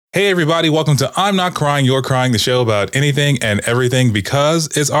Hey everybody, welcome to I'm Not Crying, You're Crying, the show about anything and everything because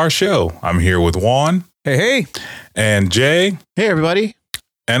it's our show. I'm here with Juan. Hey. And Jay. Hey everybody.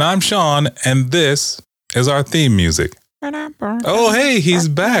 And I'm Sean, and this is our theme music. Oh, hey, he's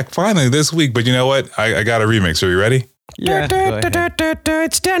back finally this week, but you know what? I got a remix. Are you ready? Yeah.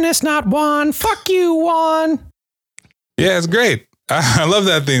 It's Dennis, not Juan. Fuck you, Juan. Yeah, it's great. I love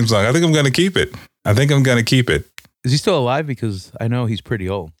that theme song. I think I'm going to keep it. Is he still alive? Because I know he's pretty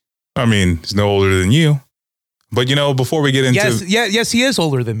old. I mean, he's no older than you. But, you know, before we get into... Yes, he is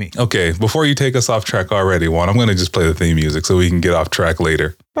older than me. Okay, before you take us off track already, Juan, I'm going to just play the theme music so we can get off track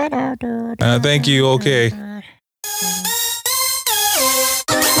later. Thank you. Okay.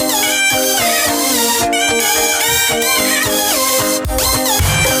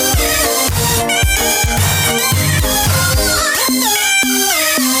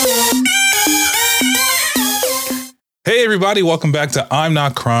 Hey everybody, welcome back to I'm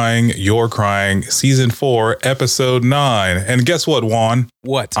Not Crying, You're Crying, Season 4, Episode 9. And guess what, Juan?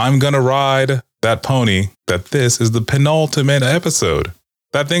 What? I'm gonna ride that pony that this is the penultimate episode.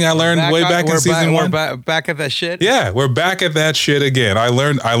 That thing I learned way back in Season 1. We're back at that shit? Yeah, we're back at that shit again. I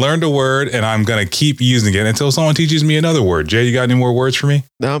learned a word and I'm gonna keep using it until someone teaches me another word. Jay, you got any more words for me?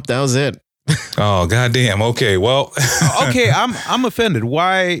 Nope, that was it. Oh, goddamn. Okay, well. Okay, I'm offended.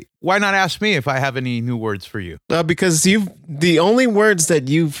 Why not ask me if I have any new words for you? Because the only words that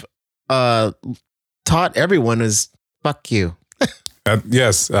you've taught everyone is fuck you.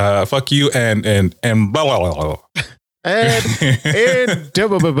 Yes, fuck you and blah, blah, blah, blah. and blah,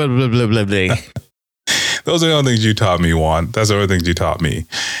 blah, blah, blah, blah, blah, blah. Those are the only things you taught me, Juan. That's the only things you taught me.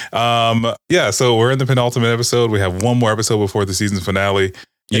 Yeah, so we're in the penultimate episode. We have one more episode before the season finale.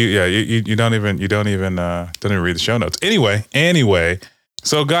 You don't even read the show notes. Anyway.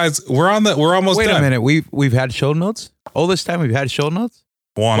 So guys, we're almost done. Wait a minute. We've had show notes? All this time we've had show notes?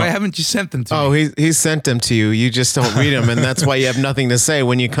 Juan, why haven't you sent them to me? Oh, he sent them to you. You just don't read them, and that's why you have nothing to say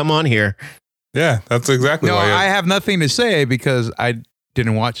when you come on here. Yeah, that's exactly no, why. I have nothing to say because I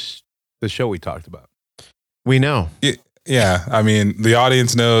didn't watch the show we talked about. We know. Yeah, I mean, the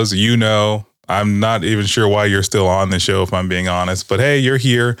audience knows, you know. I'm not even sure why you're still on the show, if I'm being honest. But hey, you're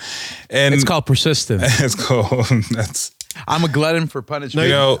here, and it's called persistence. It's called. I'm a glutton for punishment.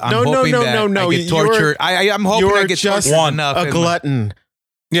 No. No. I get tortured. I'm hoping I get tortured enough. A glutton.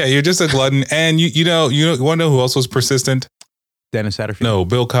 Yeah, you're just a glutton, and you want to know who else was persistent? Dennis Satterfield. No,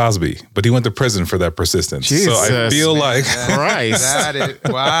 Bill Cosby, but he went to prison for that persistence. Jesus. So I feel like Christ.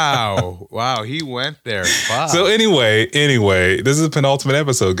 Wow, he went there. Wow. So anyway, this is the penultimate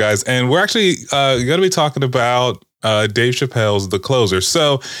episode, guys, and we're actually going to be talking about Dave Chappelle's The Closer.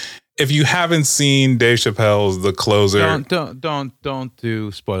 So if you haven't seen Dave Chappelle's The Closer, don't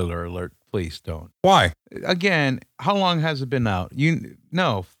do spoiler alert, please don't. Why? Again, how long has it been out?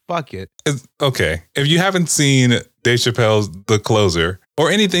 No, fuck it. Okay, if you haven't seen Dave Chappelle's The Closer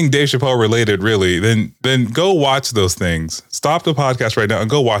or anything Dave Chappelle related, really, then go watch those things. Stop the podcast right now and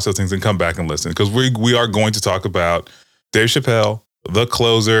go watch those things and come back and listen, because we are going to talk about Dave Chappelle, The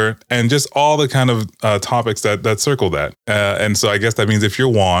Closer, and just all the kind of topics that circle that. And so I guess that means if you're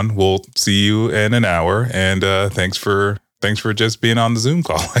Juan, we'll see you in an hour. And thanks for just being on the Zoom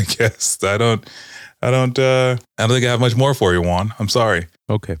call. I guess I don't think I have much more for you, Juan. I'm sorry.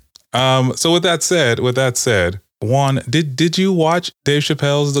 Okay. So with that said, Juan, did you watch Dave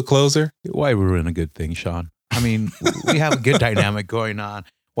Chappelle's The Closer? Why ruin a good thing, Sean? I mean, we have a good dynamic going on.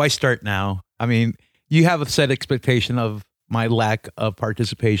 Why start now? I mean, you have a set expectation of my lack of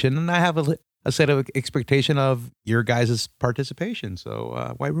participation, and I have a set of expectation of your guys' participation.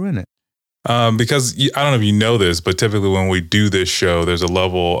 So why ruin it? Because I don't know if you know this, but typically when we do this show, there's a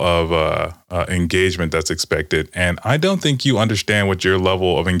level of engagement that's expected. And I don't think you understand what your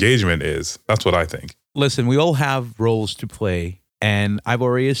level of engagement is. That's what I think. Listen, we all have roles to play. And I've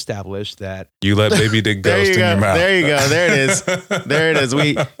already established that. You let baby dick ghost in your mouth. There you go. There it is. There it is.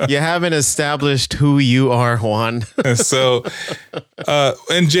 You haven't established who you are, Juan. So,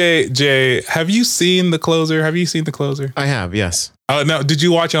 and Jay, have you seen The Closer? Have you seen The Closer? I have, yes. No, did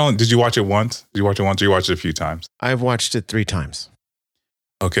you watch it once? Did you watch it once? Or you watched it a few times? I've watched it 3 times.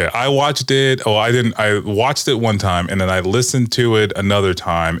 Okay, I watched it. Oh, I didn't. I watched it one time and then I listened to it another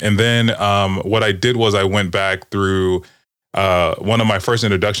time. And then what I did was I went back through one of my first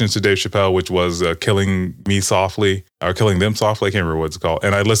introductions to Dave Chappelle, which was Killing Me Softly or Killing Them Softly. I can't remember what it's called.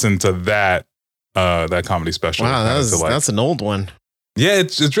 And I listened to that comedy special. Wow, that's an old one. Yeah,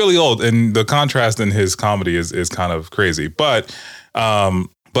 it's really old. And the contrast in his comedy is kind of crazy. But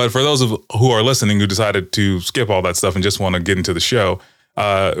for those who are listening who decided to skip all that stuff and just want to get into the show,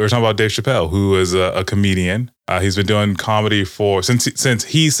 We're talking about Dave Chappelle, who is a comedian. He's been doing comedy since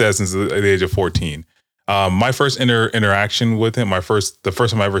the age of 14. My first interaction with him, the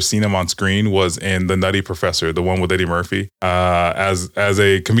first time I ever seen him on screen was in The Nutty Professor, the one with Eddie Murphy, as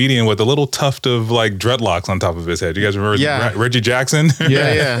a comedian with a little tuft of like dreadlocks on top of his head. You guys remember Reggie Jackson?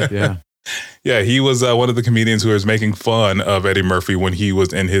 Yeah. Yeah, he was one of the comedians who was making fun of Eddie Murphy when he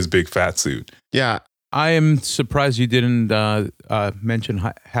was in his big fat suit. Yeah. I am surprised you didn't mention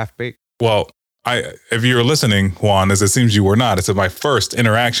Half Baked. Well, if you're listening, Juan, as it seems you were not, it's my first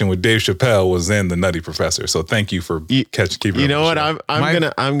interaction with Dave Chappelle was in The Nutty Professor. So thank you for keeping. You know what?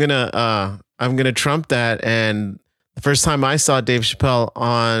 I'm gonna trump that. And the first time I saw Dave Chappelle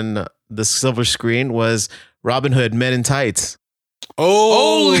on the silver screen was Robin Hood Men in Tights.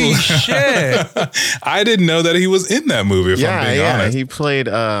 Oh, holy shit! I didn't know that he was in that movie. If I'm being honest, he played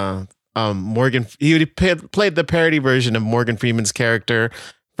Morgan. He played the parody version of Morgan Freeman's character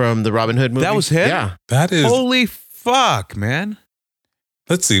from the Robin Hood movie. That was him? Yeah. that is. Holy fuck, man.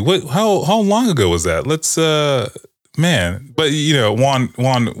 Let's see. How long ago was that? Let's man. But you know, Juan,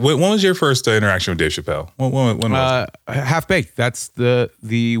 when was your first interaction with Dave Chappelle? When was it? Half Baked. That's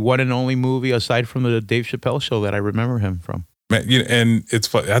the one and only movie aside from the Dave Chappelle show that I remember him from. Man, and it's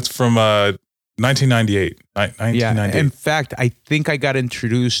that's from 1998. 1998. Yeah. In fact, I think I got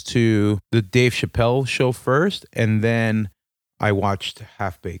introduced to the Dave Chappelle show first, and then I watched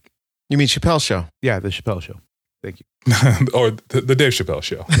Half Baked. You mean Chappelle Show? Yeah, the Chappelle show. Thank you. Or the Dave Chappelle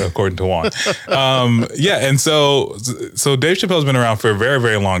show, according to Juan. And so Dave Chappelle's been around for a very,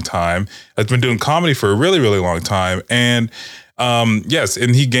 very long time. Has been doing comedy for a really, really long time, and yes,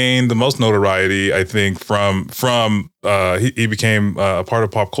 and he gained the most notoriety, I think, from he became a part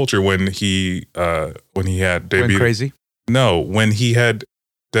of pop culture when he had debuted. Went crazy? No, when he had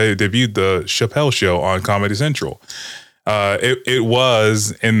debuted the Chappelle Show on Comedy Central. It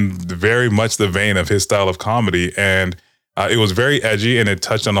was in very much the vein of his style of comedy, and it was very edgy, and it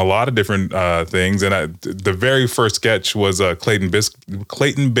touched on a lot of different things. And the very first sketch was Clayton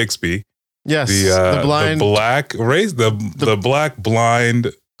Bixby. Yes, the black race, the black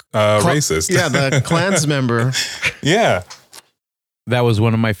blind racist. Yeah, the Klans member. Yeah, That was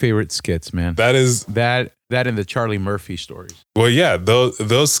one of my favorite skits, man. that is. That and the Charlie Murphy stories. Well, yeah,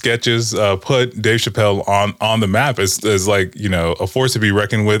 those sketches put Dave Chappelle on the map as like, you know, a force to be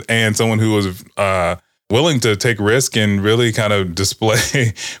reckoned with, and someone who was willing to take risk and really kind of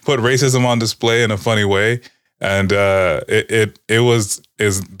put racism on display in a funny way. And it was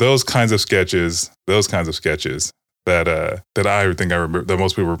those kinds of sketches that I think I remember, that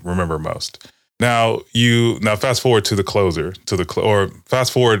most people remember most. Now fast forward to the closer, or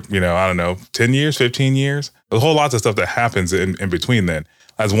fast forward, you know, I don't know, 10 years, 15 years. There's a whole lot of stuff that happens in between then.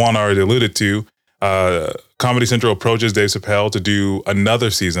 As Juan already alluded to, Comedy Central approaches Dave Chappelle to do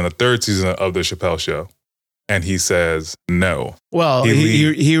another season, a third season of the Chappelle Show. And he says no. Well,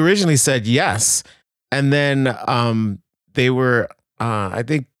 he originally said yes. And then they were, I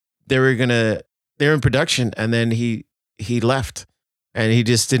think they were in production, and then he left, and he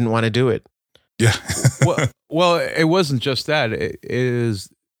just didn't want to do it. Yeah. well, it wasn't just that.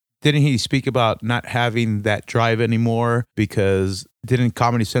 Didn't he speak about not having that drive anymore because didn't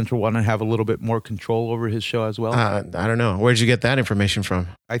Comedy Central want to have a little bit more control over his show as well? I don't know. Where'd you get that information from?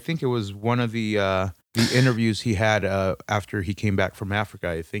 I think it was one of the interviews he had after he came back from Africa.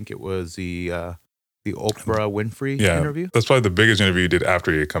 I think it was the Oprah Winfrey interview. That's probably the biggest interview he did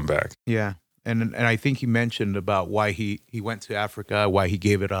after he had come back. Yeah. And I think he mentioned about why he went to Africa, why he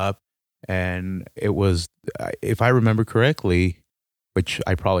gave it up. And it was, if I remember correctly, which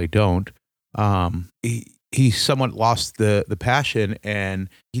I probably don't, he somewhat lost the passion, and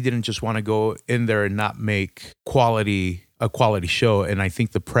he didn't just want to go in there and not make a quality show. And I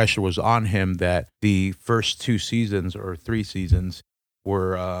think the pressure was on him that the first 2 seasons or 3 seasons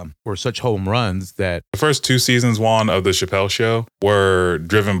were such home runs that the first 2 seasons, Juan, of the Chappelle Show were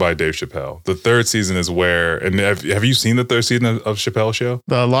driven by Dave Chappelle. The third season is where, and have you seen the third season of Chappelle Show?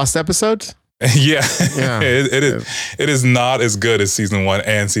 The lost episodes? Yeah. It is not as good as season 1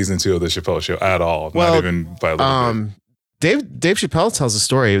 and season 2 of the Chappelle Show at all. Well, not even by a little bit. Dave Chappelle tells a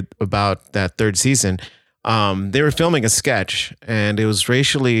story about that third season. They were filming a sketch, and it was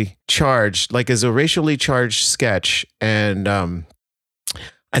racially charged, like as a racially charged sketch. And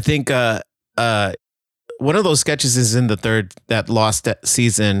I think one of those sketches is in that lost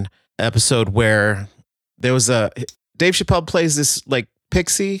season episode where there was Dave Chappelle plays this like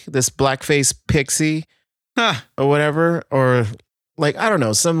pixie, this blackface pixie, or whatever, or like, I don't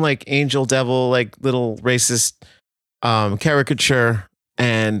know, some like angel devil, like little racist caricature.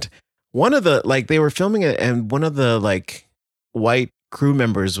 And one of the, like, they were filming it, and one of the like white crew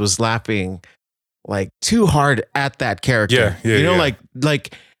members was laughing like too hard at that character. Yeah, you know, yeah.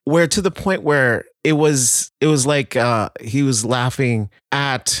 like where to the point where it was like he was laughing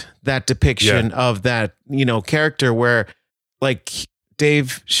at that depiction of that, you know, character where like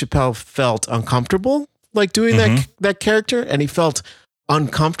Dave Chappelle felt uncomfortable like doing that character, and he felt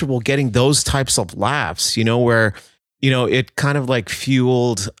uncomfortable getting those types of laughs, you know, where, you know, it kind of like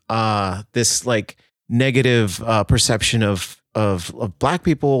fueled this like negative perception of black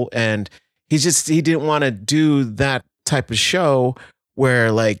people, and he didn't want to do that type of show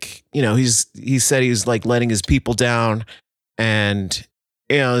where, like, you know, he said he was like letting his people down, and,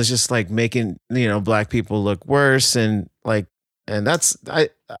 you know, it's just like making, you know, black people look worse, and like, and that's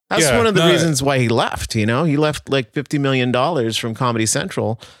one of the reasons why he left. You know, he left like $50 million from Comedy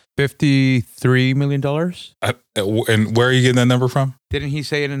Central. $53 million. And where are you getting that number from? Didn't he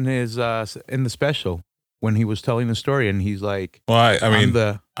say it in his in the special when he was telling the story? And he's like, well, I mean,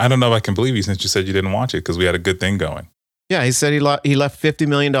 I don't know if I can believe you since you said you didn't watch it because we had a good thing going. Yeah, he said he left $50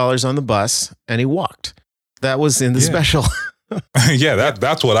 million on the bus and he walked. That was in the special. Yeah,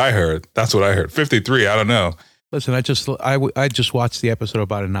 that's what I heard. That's what I heard. 53. I don't know. Listen, I just watched the episode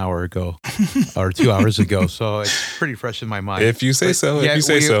about an hour ago or 2 hours ago, so it's pretty fresh in my mind. If you say so. Yeah, if you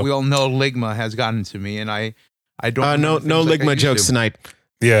say so. We all know Ligma has gotten to me, and I don't. No Ligma jokes tonight.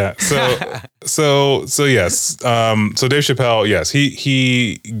 Yeah. So yes. So Dave Chappelle, yes,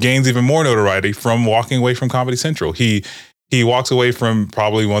 he gains even more notoriety from walking away from Comedy Central. He walks away from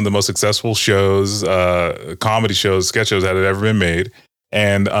probably one of the most successful shows, comedy shows, sketch shows that had ever been made,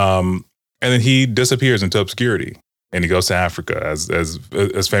 and then he disappears into obscurity, and he goes to Africa,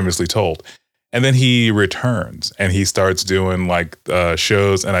 as famously told. And then he returns, and he starts doing like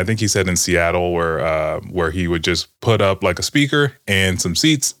shows, and I think he said in Seattle where he would just put up like a speaker and some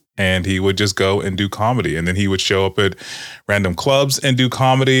seats, and he would just go and do comedy. And then he would show up at random clubs and do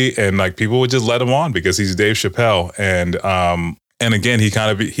comedy, and like people would just let him on because he's Dave Chappelle. And again,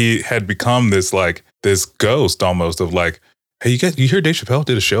 he had become this ghost almost of like, hey, you hear Dave Chappelle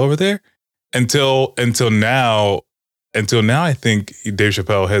did a show over there? Until now, I think Dave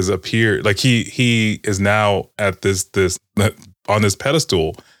Chappelle has appeared, like he is now at this on this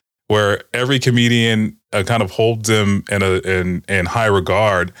pedestal where every comedian kind of holds him in high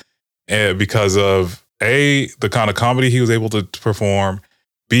regard because of A, the kind of comedy he was able to perform,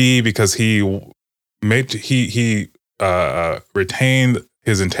 B, because he retained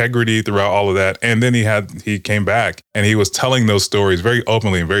his integrity throughout all of that, and then he came back and he was telling those stories very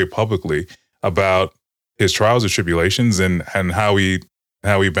openly and very publicly about his trials and tribulations and how he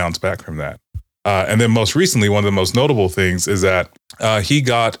bounced back from that. And then most recently, one of the most notable things is that he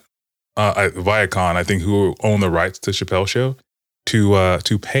got Viacom, I think, who owned the rights to Chappelle Show,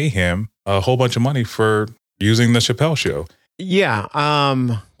 to pay him a whole bunch of money for using the Chappelle Show. Yeah.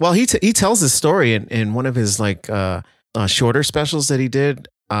 Well, he tells this story in one of his like shorter specials that he did.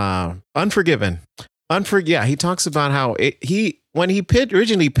 Unforgiven. Yeah, he talks about how when he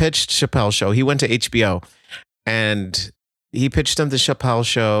originally pitched Chappelle Show, he went to HBO and he pitched them the Chappelle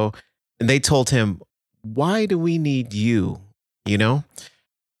Show, and they told him, "Why do we need you?" You know,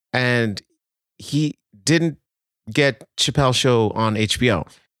 and he didn't get Chappelle Show on HBO,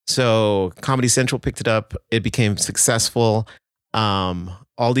 so Comedy Central picked it up. It became successful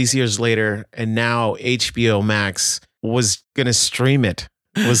all these years later, and now HBO Max was gonna stream it.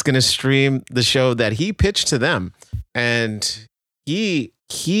 Was going to stream the show that he pitched to them. And he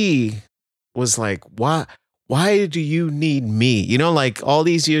was like, why do you need me? You know, like all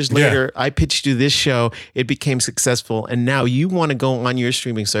these years later, I pitched you this show, it became successful, and now you want to go on your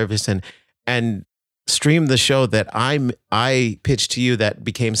streaming service and stream the show that I pitched to you that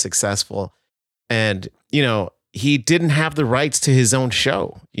became successful. And, you know, he didn't have the rights to his own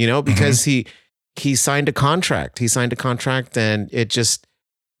show, you know, because he signed a contract. He signed a contract, and it just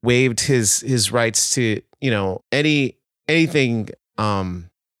waived his rights to, you know, anything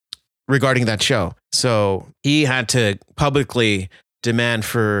regarding that show. So he had to publicly demand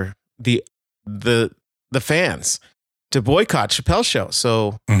for the fans to boycott Chappelle's Show.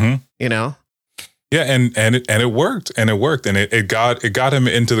 So you know. Yeah, and it worked, and it got him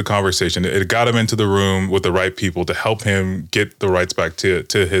into the conversation. It got him into the room with the right people to help him get the rights back to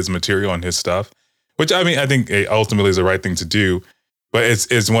his material and his stuff, which I mean, I think ultimately is the right thing to do. But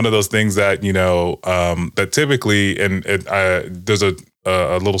it's one of those things that, you know, that typically, and there's a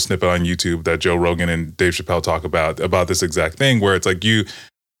little snippet on YouTube that Joe Rogan and Dave Chappelle talk about this exact thing, where it's like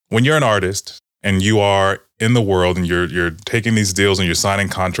when you're an artist and you are in the world and you're taking these deals and you're signing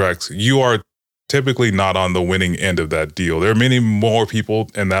contracts, you are typically not on the winning end of that deal. There are many more people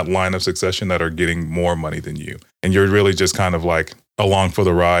in that line of succession that are getting more money than you. And you're really just kind of like along for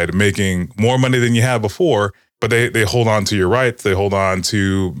the ride, making more money than you had before. But they hold on to your rights. They hold on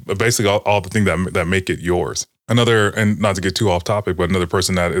to basically all the things that make it yours. Another, and not to get too off topic, but another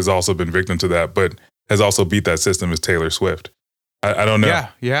person that has also been victim to that, but has also beat that system is Taylor Swift. I don't know.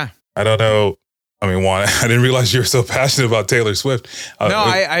 Yeah. I don't know. I mean, Juan, I didn't realize you were so passionate about Taylor Swift.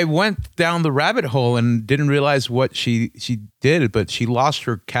 I went down the rabbit hole and didn't realize what she did, but she lost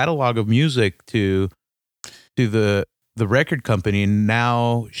her catalog of music to the record company, and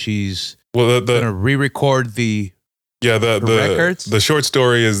now she's going to re-record the records. The short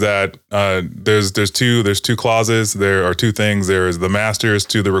story is that there's two clauses. There are two things. There is the masters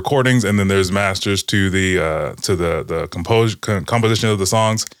to the recordings, and then there's masters to the composition of the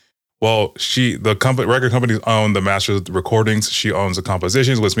songs. Well, record companies own the masters of the recordings. She owns the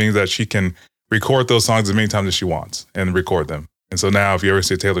compositions, which means that she can record those songs as many times as she wants and record them. And so now, if you ever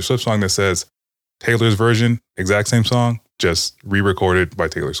see a Taylor Swift song that says Taylor's version, exact same song, just re-recorded by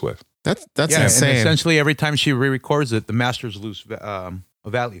Taylor Swift. That's insane. And essentially, every time she re-records it, the masters lose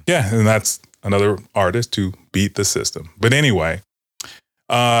value. Yeah, and that's another artist to beat the system. But anyway,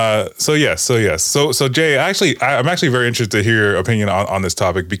 so yes. So Jay, I'm actually very interested to hear your opinion on this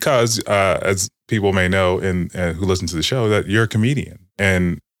topic because, as people may know and who listen to the show, that you're a comedian,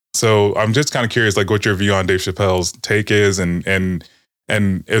 and so I'm just kind of curious, like, what your view on Dave Chappelle's take is, and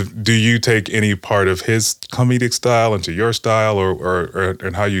do you take any part of his comedic style into your style, or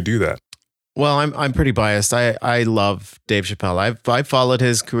and how you do that? Well, I'm pretty biased. I love Dave Chappelle. I've followed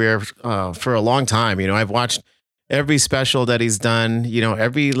his career for a long time. You know, I've watched every special that he's done. You know,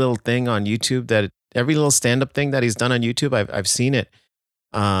 every little thing on YouTube every little stand-up thing that he's done on YouTube. I've seen it.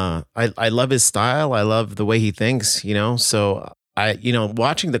 I love his style. I love the way he thinks. You know, so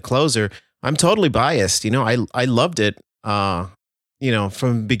watching The Closer, I'm totally biased. You know, I loved it.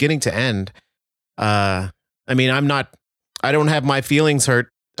 From beginning to end. I mean, I don't have my feelings hurt.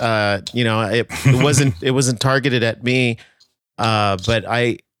 It wasn't targeted at me. But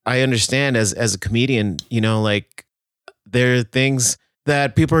I understand as a comedian, you know, like, there are things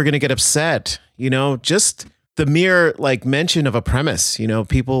that people are going to get upset, you know, just the mere like mention of a premise, you know,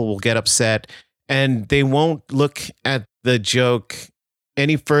 people will get upset and they won't look at the joke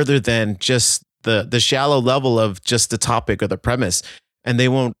any further than just the shallow level of just the topic or the premise, and they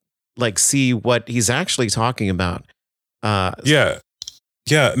won't like see what he's actually talking about. Yeah.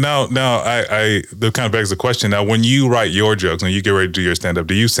 Now, that kind of begs the question. Now, when you write your jokes, when you get ready to do your stand up,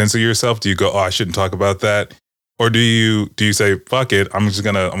 do you censor yourself? Do you go, oh, I shouldn't talk about that? Or do you say, fuck it, I'm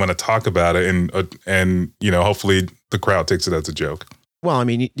going to talk about it, and you know, hopefully the crowd takes it as a joke? Well, I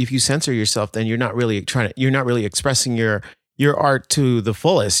mean, if you censor yourself, then you're not really expressing your art to the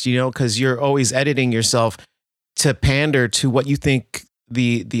fullest, you know, because you're always editing yourself to pander to what you think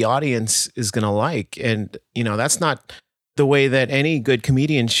the audience is going to like. And, you know, that's not the way that any good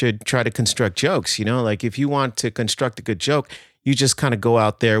comedian should try to construct jokes. You know, like, if you want to construct a good joke, you just kind of go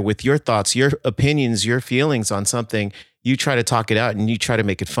out there with your thoughts, your opinions, your feelings on something. You try to talk it out and you try to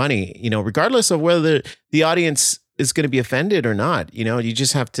make it funny, you know, regardless of whether the audience is going to be offended or not. You know, you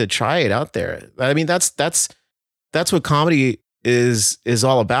just have to try it out there. I mean, that's what comedy is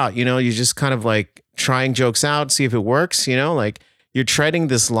all about. You know, you just kind of like trying jokes out, see if it works, you know, like you're treading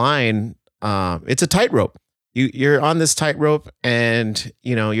this line. It's a tightrope. You're on this tightrope and,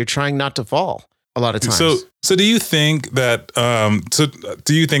 you know, you're trying not to fall a lot of times. So do you think that,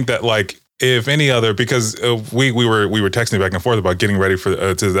 like, if any other, because we were texting back and forth about getting ready for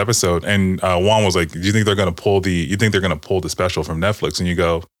to this episode, and Juan was like, do you think they're going to pull the special from Netflix? And you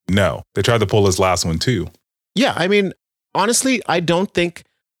go, no, they tried to pull this last one too. Yeah. I mean, honestly, I don't think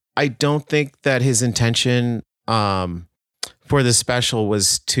that his intention for the special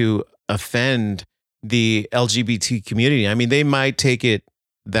was to offend the LGBT community. I mean, they might take it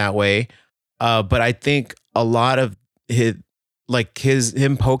that way, but I think a lot of him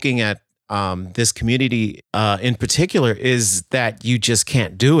poking at this community in particular is that you just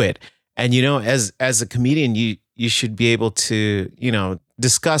can't do it. And, you know, as a comedian, you should be able to, you know,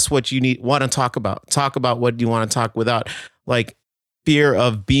 discuss what you want to talk about what you want to talk without like fear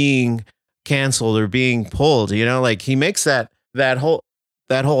of being canceled or being pulled. You know, like, he makes that whole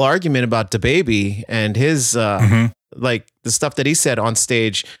argument about DaBaby and his like the stuff that he said on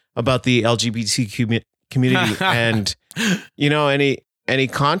stage about the LGBT community, and, you know, and he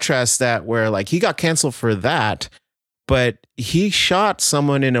contrasts that where like he got canceled for that, but he shot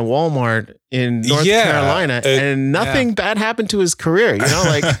someone in a Walmart in North Yeah, Carolina, and nothing bad happened to his career. You know,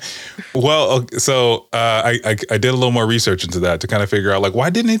 like Well, so I did a little more research into that to kind of figure out like why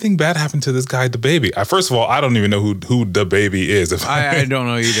didn't anything bad happen to this guy, the baby? First of all, I don't even know who the baby is. I don't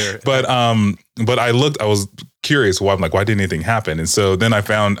know either. But I was curious why didn't anything happen? And so then I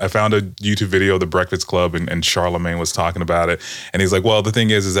found a YouTube video of the Breakfast Club and Charlemagne was talking about it. And he's like, well, the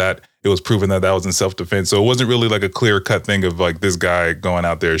thing is that it was proven that was in self-defense. So it wasn't really like a clear cut thing of like this guy going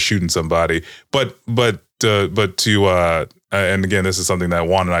out there shooting somebody. But to and again, this is something that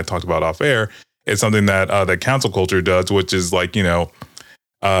Juan and I talked about off air. It's something that that cancel culture does, which is like, if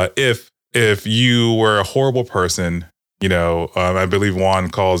you were a horrible person, I believe Juan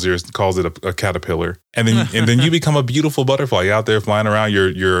calls it a caterpillar, and then you become a beautiful butterfly. You're out there flying around.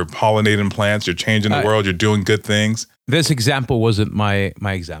 You're pollinating plants. You're changing the world. You're doing good things. This example wasn't my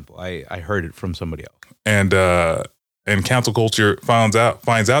example. I heard it from somebody else. And cancel culture finds out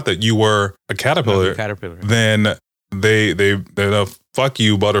that you were a caterpillar. Then they fuck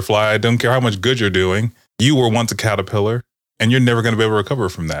you, butterfly. I don't care how much good you're doing. You were once a caterpillar, and you're never going to be able to recover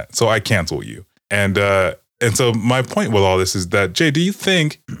from that. So I cancel you. And so my point with all this is that, Jay, do you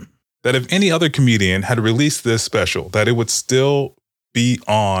think that if any other comedian had released this special, that it would still be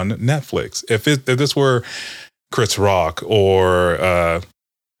on Netflix? If this were Chris Rock or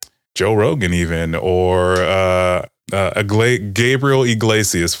Joe Rogan even, or Gabriel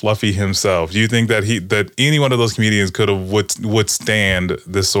Iglesias, Fluffy himself, do you think that any one of those comedians could have withstand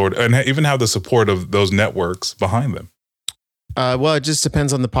this sort and even have the support of those networks behind them? Well, it just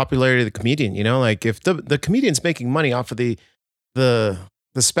depends on the popularity of the comedian. Like if the comedian's making money off of the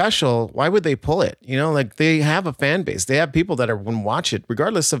special, why would they pull it? Like they have a fan base. They have people that are going to watch it,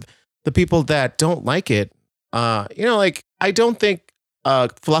 regardless of the people that don't like it. Like I don't think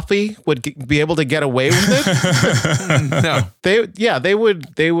Fluffy would be able to get away with it. No, they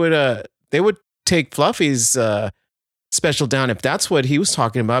would take Fluffy's special down if that's what he was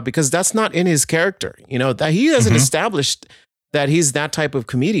talking about, because that's not in his character. That he hasn't established that he's that type of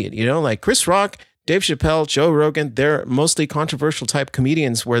comedian. Like Chris Rock, Dave Chappelle, Joe Rogan, they're mostly controversial type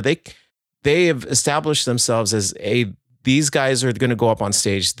comedians where they have established themselves as these guys are going to go up on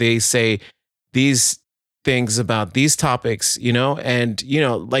stage. They say these things about these topics, and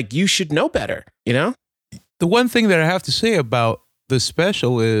like you should know better. The one thing that I have to say about the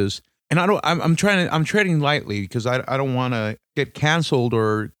special is, and I'm treading lightly because I don't want to get canceled,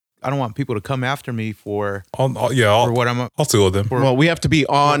 or I don't want people to come after me for what I'm. I'll deal with them. Well, we have to be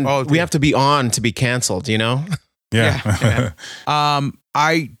on. We have to be on to be canceled. Yeah.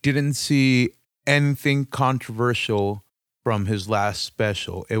 I didn't see anything controversial from his last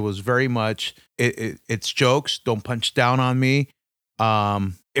special. It was very much it's jokes. Don't punch down on me.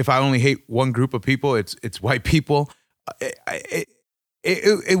 If I only hate one group of people, it's white people.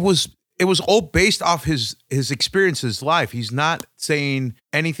 It was all based off his experience, his life. He's not saying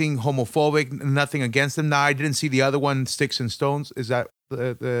anything homophobic, nothing against them. Now, I didn't see the other one, Sticks and Stones. Is that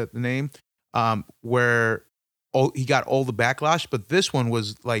the name? Where he got all the backlash, but this one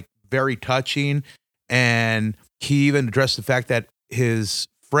was like very touching, and he even addressed the fact that his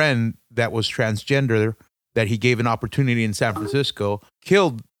friend that was transgender, that he gave an opportunity in San Francisco,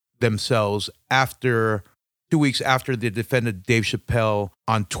 killed themselves 2 weeks after they defended Dave Chappelle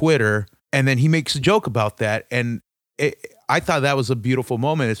on Twitter. And then he makes a joke about that. And I thought that was a beautiful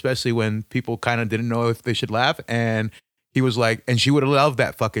moment, especially when people kind of didn't know if they should laugh. And he was like, and she would have loved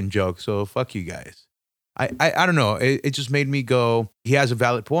that fucking joke. So fuck you guys. I don't know. It just made me go, he has a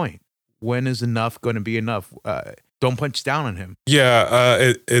valid point. When is enough going to be enough? Don't punch down on him.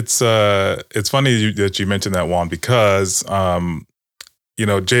 Yeah, it's funny that you mentioned that, Juan, because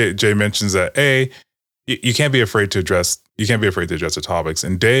Jay mentions that you can't be afraid to address the topics,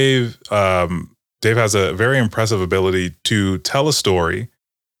 and Dave has a very impressive ability to tell a story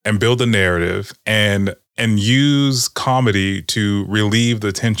and build a narrative and use comedy to relieve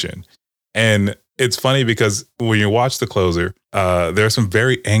the tension. And it's funny because when you watch The Closer, there are some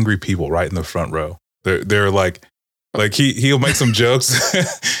very angry people right in the front row. They're like he'll make some jokes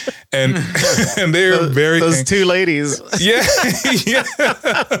and they're those two ladies. Yeah.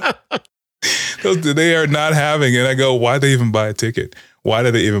 They are not having it. I go, why did they even buy a ticket? Why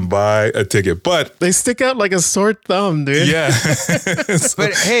did they even buy a ticket? But they stick out like a sore thumb, dude. Yeah.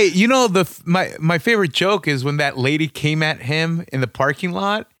 But hey, my favorite joke is when that lady came at him in the parking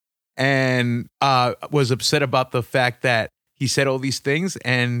lot and was upset about the fact that he said all these things,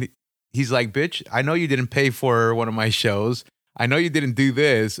 and he's like, bitch, I know you didn't pay for one of my shows. I know you didn't do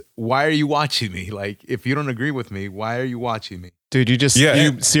this. Why are you watching me? Like, if you don't agree with me, why are you watching me? Dude,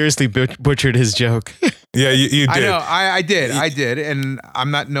 you seriously butchered his joke. Yeah, you did. I know. I did, and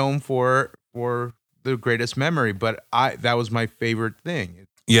I'm not known for the greatest memory, but that was my favorite thing.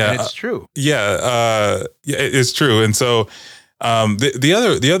 Yeah, and it's true. Yeah, it's true. And so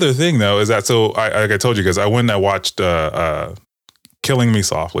the other thing though is that like I told you, because I went and I watched Killing Them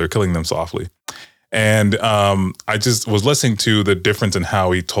Softly. And I just was listening to the difference in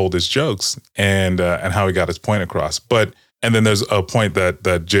how he told his jokes and how he got his point across. And then there's a point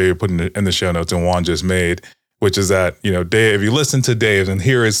that Jay put in the show notes and Juan just made, which is that, you know, Dave, if you listen to Dave and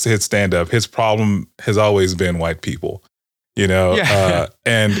hear his stand up, his problem has always been white people, you know,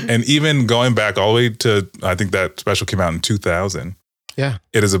 and even going back all the way to, I think that special came out in 2000. Yeah.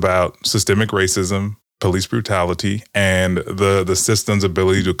 It is about systemic racism, police brutality, and the system's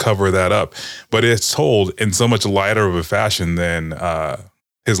ability to cover that up. But it's told in so much lighter of a fashion than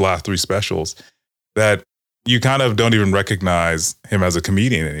his last three specials that you kind of don't even recognize him as a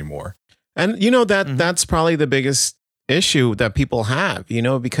comedian anymore. And you know that's probably the biggest issue that people have, you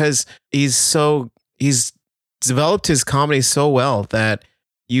know, because he's developed his comedy so well that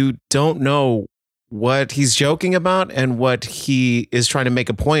you don't know what he's joking about and what he is trying to make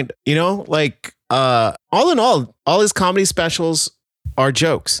a point, you know, like all in all his comedy specials are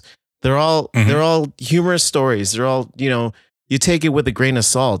jokes. They're all humorous stories. They're all, you know, you take it with a grain of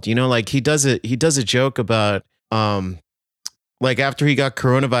salt, you know, like he does a joke about like after he got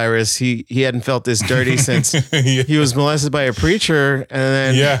coronavirus, he hadn't felt this dirty since he was molested by a preacher.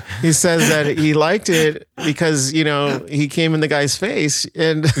 And then he says that he liked it because, you know, he came in the guy's face.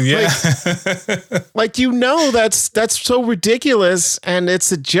 And like, you know, that's so ridiculous and it's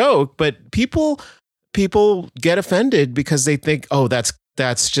a joke, but people get offended because they think, oh, that's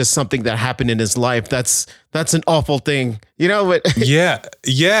just something that happened in his life. That's an awful thing, you know. But yeah.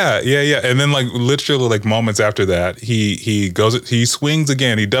 And then like literally like moments after that, he swings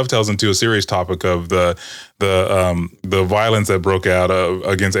again. He dovetails into a serious topic of the violence that broke out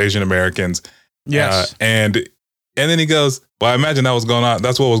against Asian Americans. Yes, and then he goes, well, I imagine that was going on.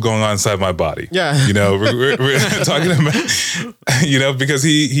 That's what was going on inside my body. Yeah. You know, we're talking about, you know, because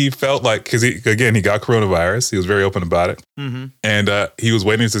he felt like, because he got coronavirus. He was very open about it. Mm-hmm. And he was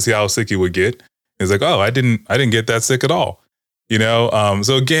waiting to see how sick he would get. He's like, oh, I didn't get that sick at all. You know?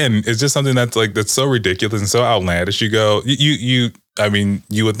 So again, it's just something that's so ridiculous and so outlandish. You go, I mean,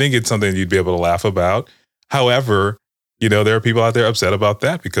 you would think it's something you'd be able to laugh about. However, you know, there are people out there upset about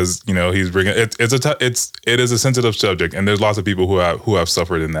that because, you know, he's bringing it is a sensitive subject, and there's lots of people who have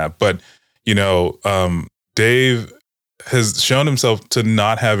suffered in that. But, you know, Dave has shown himself to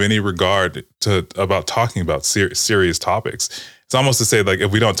not have any regard about talking about serious topics. It's almost to say, like,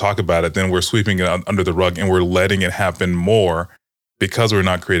 if we don't talk about it, then we're sweeping it under the rug and we're letting it happen more because we're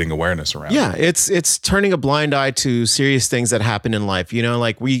not creating awareness around it. Yeah, it's turning a blind eye to serious things that happen in life. You know,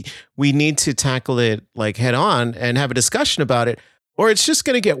 like we need to tackle it like head on and have a discussion about it, or it's just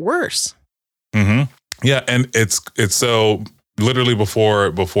going to get worse. Mm-hmm. Yeah, and it's so literally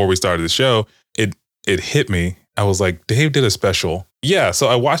before we started the show, it hit me. I was like, Dave did a special. Yeah, so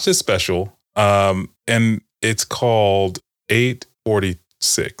I watched this special, and it's called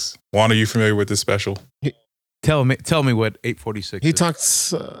 846. Juan, are you familiar with this special? Tell me what 846 He is.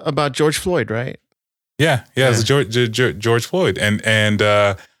 talks about George Floyd, right? Yeah. It's George Floyd. And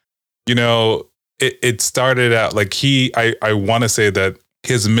you know, it started out like I want to say that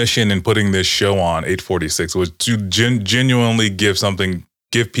his mission in putting this show on 846 was to genuinely give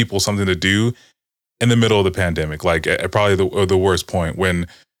people something to do in the middle of the pandemic, like at probably the worst point when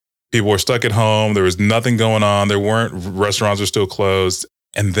people were stuck at home. There was nothing going on. Restaurants were still closed.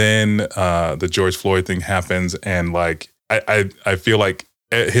 And then the George Floyd thing happens, and like I feel like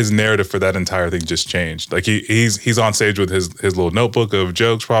his narrative for that entire thing just changed. Like he's on stage with his little notebook of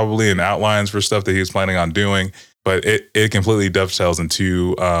jokes probably and outlines for stuff that he was planning on doing, but it completely dovetails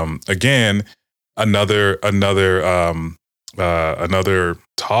into again another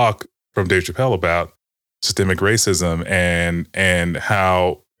talk from Dave Chappelle about systemic racism and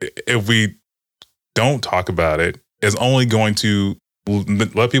how if we don't talk about it, it's only going to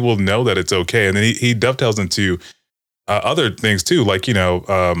let people know that it's okay. And then he dovetails into other things too, like, you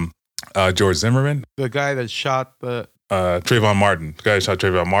know, George Zimmerman, the guy that shot Trayvon Martin, the guy who shot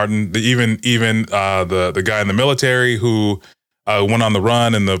Trayvon Martin, even the guy in the military who went on the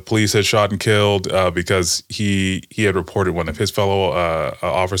run and the police had shot and killed because he had reported one of his fellow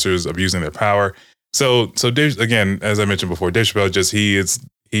officers abusing their power. So Dave, again, as I mentioned before, Dave Chappelle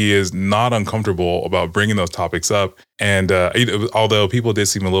he is not uncomfortable about bringing those topics up. And although people did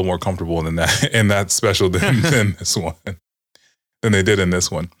seem a little more comfortable in that special than this one. than they did in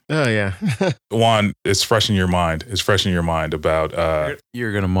this one. Oh yeah. Juan, it's fresh in your mind. It's fresh in your mind about.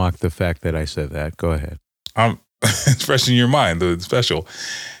 You're gonna mock the fact that I said that. Go ahead. It's fresh in your mind. The special.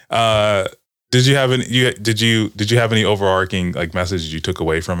 Did you have any? Did you have any overarching like messages you took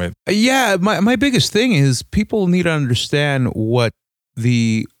away from it? Yeah, my biggest thing is people need to understand what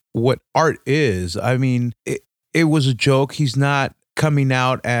art is. I mean, it was a joke. He's not coming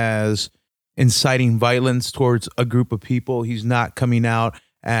out as inciting violence towards a group of people. He's not coming out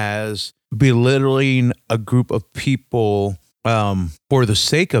as belittling a group of people for the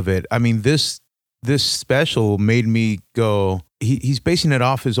sake of it. I mean, this special made me go, he's basing it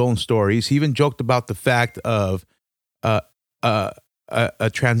off his own stories. He even joked about the fact of a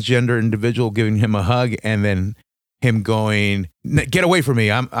transgender individual giving him a hug and then him going, "Get away from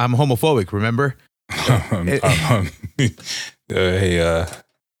me. I'm homophobic." Remember? Hey, are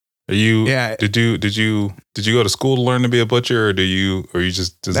you? Yeah. Did you go to school to learn to be a butcher, or you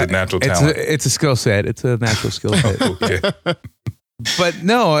just is it natural talent? It's a skill set. It's a natural skill set. Okay. But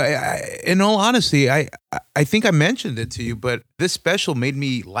no, in all honesty, I think I mentioned it to you, but this special made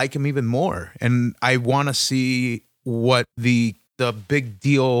me like him even more, and I want to see what the big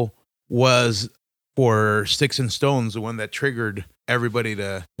deal was for Sticks and Stones, the one that triggered everybody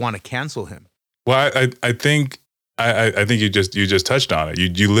to want to cancel him. Well, I think you just touched on it.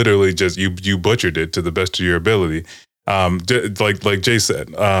 You literally just you butchered it to the best of your ability. Like Jay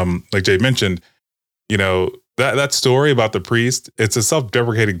said, like Jay mentioned, you know, that story about the priest, it's a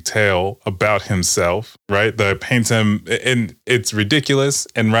self-deprecating tale about himself, right? That paints him, and it's ridiculous,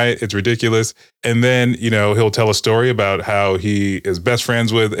 and right, it's ridiculous. And then, you know, he'll tell a story about how he is best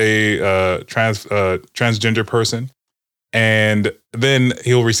friends with a transgender person, and then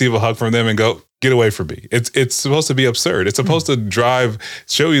he'll receive a hug from them and go, "Get away from me." It's supposed to be absurd. It's supposed to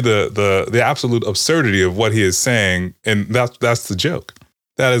show you the absolute absurdity of what he is saying, and that's the joke.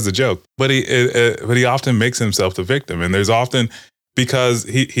 That is the joke. But he often makes himself the victim, and there's often, because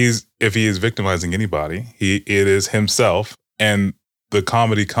if he is victimizing anybody, it is himself, and the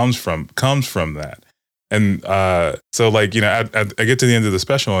comedy comes from that. And so, like, you know, I get to the end of the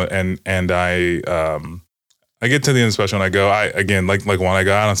special, and I get to the end of the special, and I go, again, like when I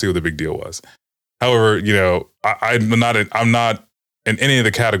go, I don't see what the big deal was. However, you know, I'm not in any of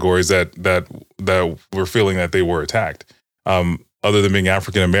the categories that were feeling that they were attacked. Other than being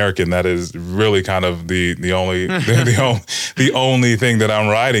African American, that is really kind of the only the only thing that I'm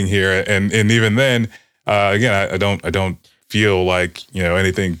riding here. And even then, again, I don't feel like, you know,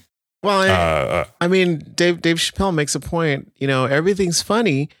 anything. Well, I mean, Dave Chappelle makes a point. You know, everything's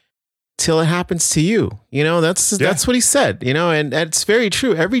funny till it happens to you. You know, that's what he said. You know, and it's very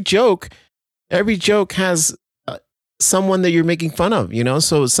true. Every joke has someone that you're making fun of. You know,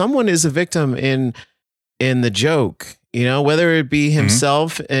 so someone is a victim in the joke. You know, whether it be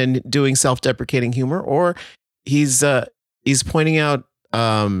himself and doing self-deprecating humor, or he's pointing out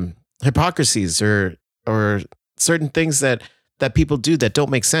hypocrisies or certain things that people do that don't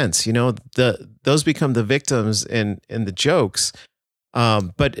make sense. You know, those become the victims in the jokes.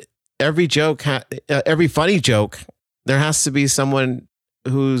 But every joke, every funny joke, there has to be someone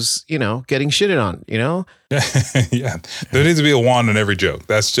who's, you know, getting shitted on. You know, yeah, there needs to be a Juan in every joke.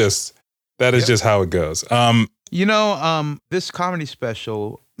 That is just how it goes. You know, this comedy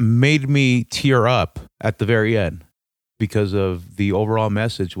special made me tear up at the very end because of the overall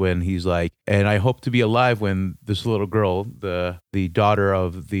message when he's like, "And I hope to be alive when this little girl, the daughter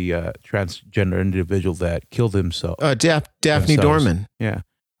of the transgender individual that killed himself." Daphne Dorman. Yeah.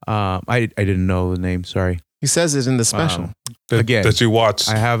 I didn't know the name. Sorry. He says it in the special. Again, that you watched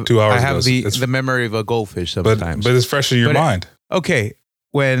I have 2 hours I have ago. the memory of a goldfish sometimes. But it's fresh in your mind. Okay.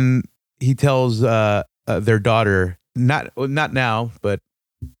 When he tells their daughter, not now, but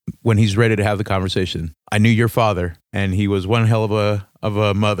when he's ready to have the conversation, "I knew your father, and he was one hell of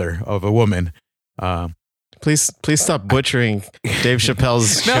a mother, of a woman." Please stop butchering Dave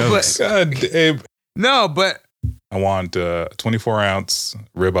Chappelle's jokes. God, Dave. No, but I want 24-ounce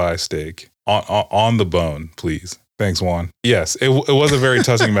ribeye steak on the bone, please. Thanks, Juan. Yes, it was a very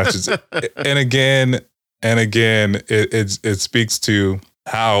touching message, and again, it speaks to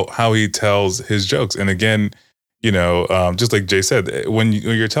how he tells his jokes. And again, you know, just like Jay said, when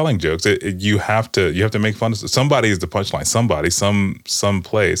you're telling jokes, you have to make fun of somebody. Is the punchline, somebody, some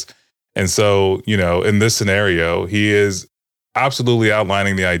place. And so, you know, in this scenario, he is absolutely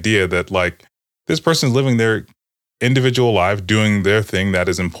outlining the idea that, like, this person is living their individual life, doing their thing that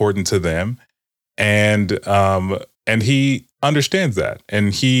is important to them, and he understands that,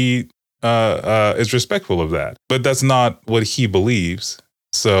 and he is respectful of that. But that's not what he believes.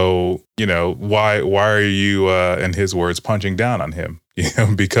 So, why are you, in his words, punching down on him?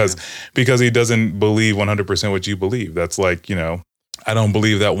 Because he doesn't believe 100% what you believe. That's like, I don't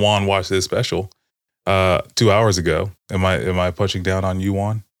believe that Juan watched this special 2 hours ago. Am I punching down on you,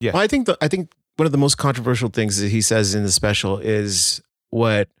 Juan? Yeah. Well, I think one of the most controversial things that he says in the special is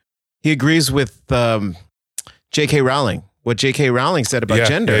what he agrees with J.K. Rowling. What J.K. Rowling said about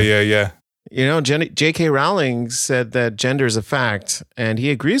gender. Yeah. J.K. Rowling said that gender is a fact, and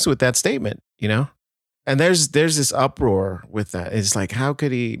he agrees with that statement. And there's this uproar with that. It's like, how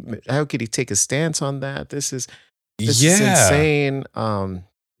could he take a stance on that? This is insane.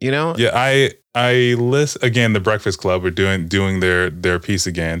 Yeah, I list again. The Breakfast Club are doing their piece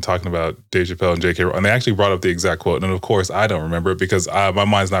again, talking about Dave Chappelle and J.K. Rowling, and they actually brought up the exact quote. And of course, I don't remember it because my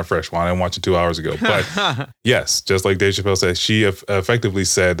mind's not fresh. One, I didn't watch it 2 hours ago. But yes, just like Dave Chappelle said, she effectively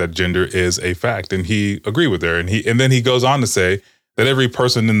said that gender is a fact, and he agreed with her. And then he goes on to say that every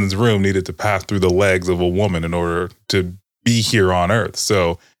person in this room needed to pass through the legs of a woman in order to be here on Earth.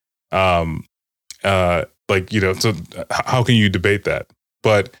 So, so how can you debate that?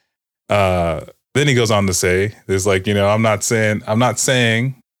 But then he goes on to say, "There's like, I'm gonna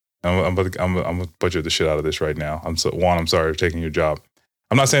butcher the shit out of this right now. I'm sorry for taking your job.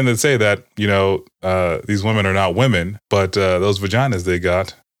 I'm not saying to say that these women are not women, but those vaginas they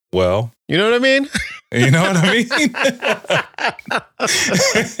got, well, you know what I mean? You know what I mean?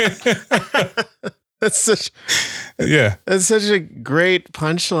 That's such a great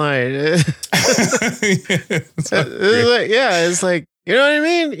punchline. It's like, you know what I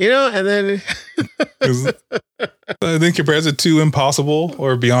mean? And then I think compares it to Impossible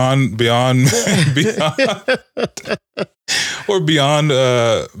or beyond or beyond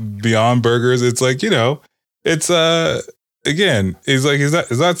burgers. It's like, it's again, he's like, is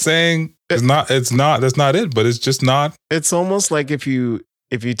that saying that's not it, but it's just not. It's almost like if you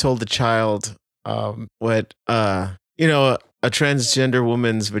told the child what a transgender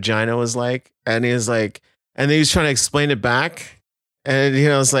woman's vagina was like, and he was like, and then he was trying to explain it back. And,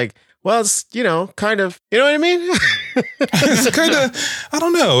 it's like, well, it's, kind of, you know what I mean? It's kind of, I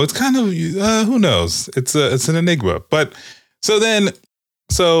don't know. It's kind of, who knows? It's an enigma. But so then,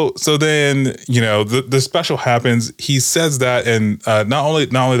 the special happens. He says that, and not only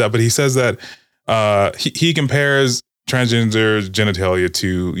that, but he says that he compares transgender genitalia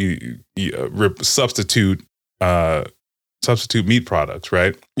to substitute meat products,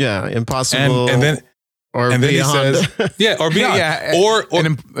 right? Yeah, Impossible. And then. And then he says, or beyond,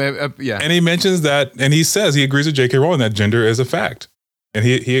 and he mentions that, and he says he agrees with J.K. Rowling that gender is a fact, and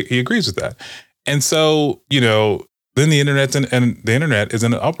he agrees with that. And so, then the internet is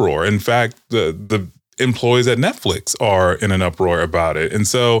in an uproar. In fact, the employees at Netflix are in an uproar about it. And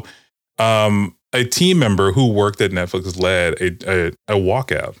so, a team member who worked at Netflix led a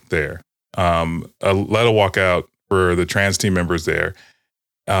walkout there, led a walkout for the trans team members there,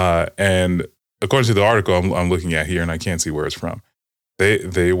 and according to the article I'm looking at here, and I can't see where it's from,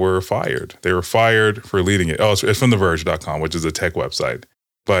 they were fired. They were fired for leading it. Oh, it's from TheVerge.com, which is a tech website.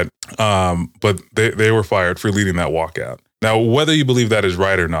 But they were fired for leading that walkout. Now, whether you believe that is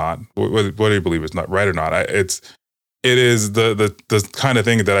right or not, whether you believe it's not right or not, it is the kind of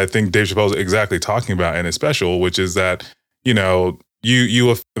thing that I think Dave Chappelle is exactly talking about in his special, which is that you have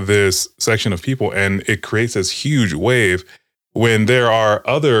this section of people, and it creates this huge wave when there are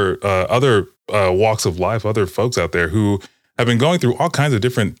other walks of life, other folks out there who have been going through all kinds of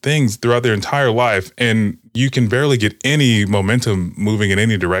different things throughout their entire life, and you can barely get any momentum moving in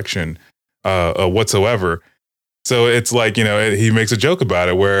any direction whatsoever. So it's like, he makes a joke about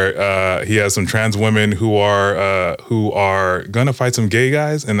it where he has some trans women who are gonna fight some gay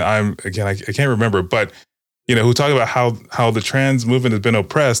guys, and I can't remember, but who talk about how the trans movement has been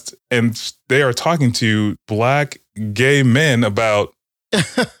oppressed, and they are talking to Black gay men about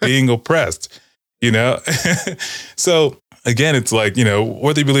being oppressed, So again, it's like,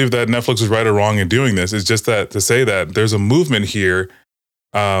 whether you believe that Netflix is right or wrong in doing this, is just that to say that there's a movement here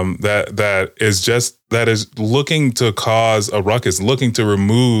that is looking to cause a ruckus, looking to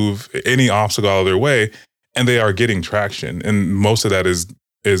remove any obstacle out of their way, and they are getting traction. And most of that is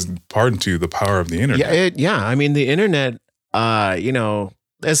pardon to the power of the internet. I mean, the internet,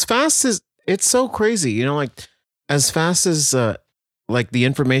 as fast as it's so crazy, as fast as like the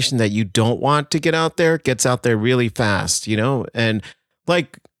information that you don't want to get out there gets out there really fast, and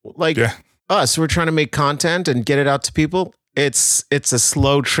like us, we're trying to make content and get it out to people. It's a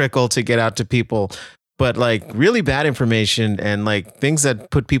slow trickle to get out to people, but like really bad information and like things that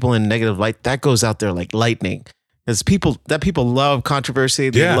put people in negative light, that goes out there like lightning. Because people love controversy.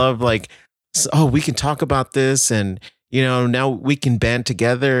 They love like, oh, we can talk about this, and now we can band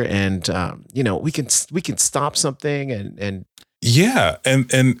together and we can stop something and Yeah,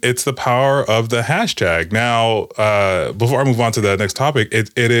 and it's the power of the hashtag. Now, before I move on to the next topic,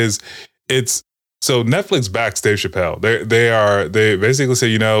 it's so Netflix backs Dave Chappelle. They basically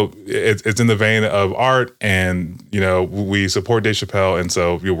say, it's in the vein of art, and we support Dave Chappelle, and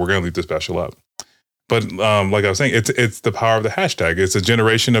so we're going to leave the special up. But like I was saying, it's the power of the hashtag. It's a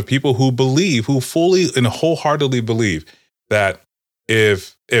generation of people who fully and wholeheartedly believe that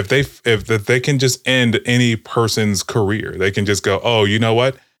if they can just end any person's career, they can just go, oh, you know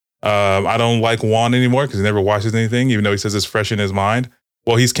what? I don't like Juan anymore because he never watches anything, even though he says it's fresh in his mind.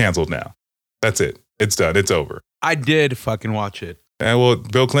 Well, he's canceled now. That's it. It's done. It's over. I did fucking watch it. And well,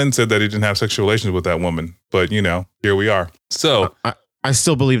 Bill Clinton said that he didn't have sexual relations with that woman, but here we are. So I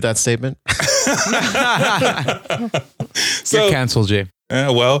still believe that statement. You're canceled, Jay.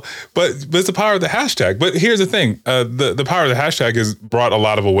 Well, but it's the power of the hashtag. But here's the thing: the power of the hashtag has brought a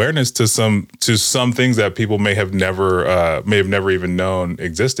lot of awareness to some things that people may have never even known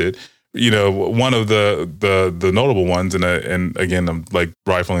existed. One of the notable ones, and again, I'm like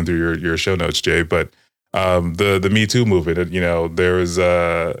rifling through your show notes, Jay. But the Me Too movement. It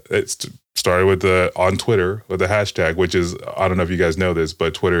started with on Twitter with the hashtag, which is, I don't know if you guys know this,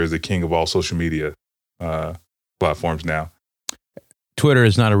 but Twitter is the king of all social media platforms now. Twitter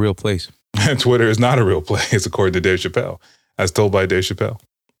is not a real place. Twitter is not a real place, according to Dave Chappelle, as told by Dave Chappelle,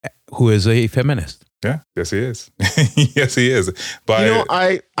 who is a feminist. Yeah, yes, he is. Yes, he is. But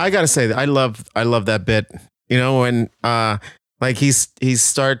I gotta say that I love that bit. When like he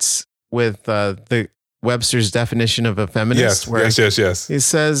starts with the Webster's definition of a feminist. Yes. He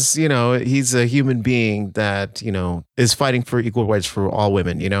says, he's a human being that, is fighting for equal rights for all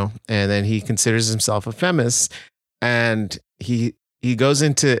women, and then he considers himself a feminist, and he goes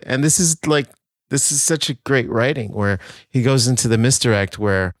into, and this is such a great writing where he goes into the misdirect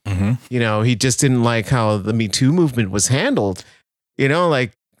where, he just didn't like how the Me Too movement was handled,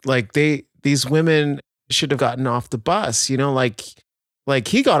 these women should have gotten off the bus, like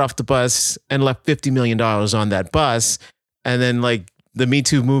he got off the bus and left $50 million on that bus. And then the Me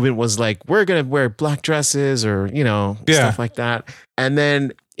Too movement was like, we're going to wear black dresses or, stuff like that. And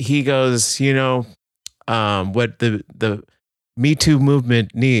then he goes, what the Me Too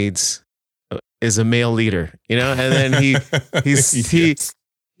movement needs is a male leader, and then he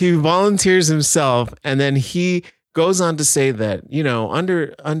volunteers himself, and then he goes on to say that,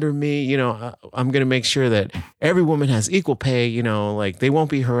 under me, I'm going to make sure that every woman has equal pay, they won't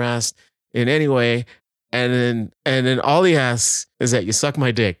be harassed in any way. And then all he asks is that you suck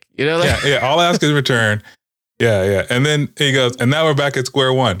my dick, All I ask is in return. Yeah. And then he goes, and now we're back at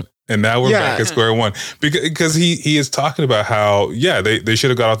square one. And now we're back at square one because he is talking about how, they should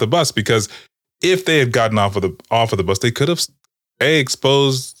have got off the bus, because if they had gotten off of the bus, they could have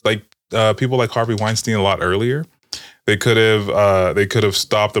exposed people like Harvey Weinstein a lot earlier. They could have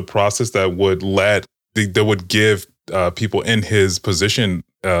stopped the process that would give people in his position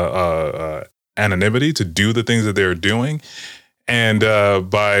anonymity to do the things that they're doing, and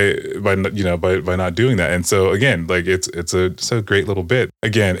by not doing that. And so again, it's a great little bit.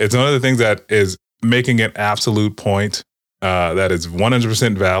 Again, it's one of the things that is making an absolute point that is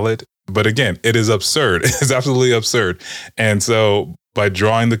 100% valid. But again, it is absurd. It's absolutely absurd. And so by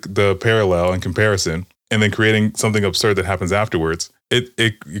drawing the parallel and comparison, and then creating something absurd that happens afterwards,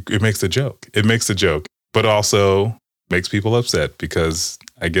 it makes a joke. It makes a joke, but also makes people upset because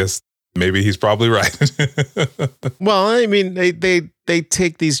I guess maybe he's probably right. Well, I mean, they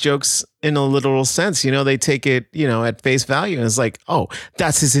take these jokes in a literal sense. They take it, at face value, and it's like, oh,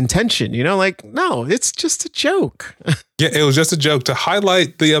 that's his intention. No, it's just a joke. Yeah, it was just a joke to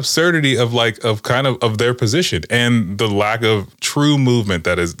highlight the absurdity of their position and the lack of true movement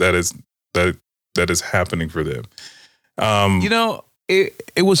that is happening for them.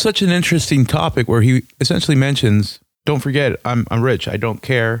 It was such an interesting topic where he essentially mentions, don't forget, I'm rich. I don't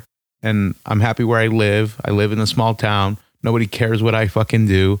care. And I'm happy where I live. I live in a small town. Nobody cares what I fucking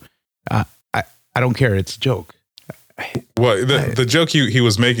do. I don't care. It's a joke. Well, the joke he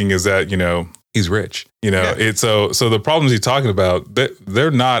was making is that, he's rich. So the problems he's talking about,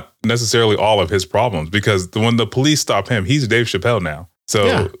 they're not necessarily all of his problems, because when the police stop him, he's Dave Chappelle now.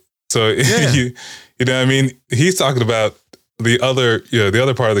 You know what I mean? He's talking about the other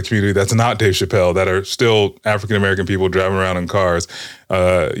part of the community that's not Dave Chappelle, that are still African American people driving around in cars,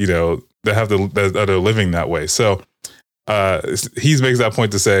 that are living that way. So he makes that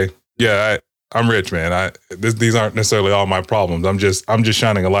point to say, I'm rich, man. These aren't necessarily all my problems. I'm just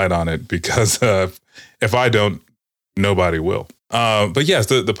shining a light on it, because if I don't, nobody will. But yes,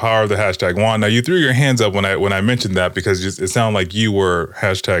 the power of the hashtag. Juan, now you threw your hands up when I mentioned that because it sounded like you were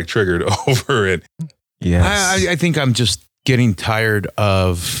hashtag triggered over it. Yes. I think I'm just getting tired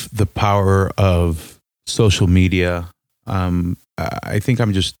of the power of social media. I think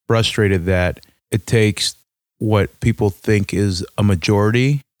I'm just frustrated that it takes what people think is a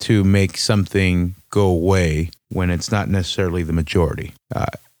majority to make something go away when it's not necessarily the majority.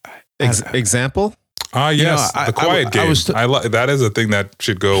 Example? Yes, I the quiet game. That is a thing that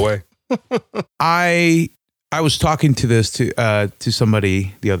should go away. I was talking to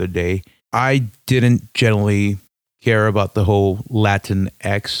somebody the other day. I didn't generally care about the whole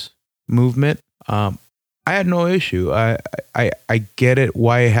Latinx movement. I had no issue. I get it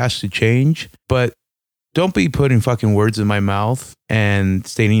why it has to change, but don't be putting fucking words in my mouth and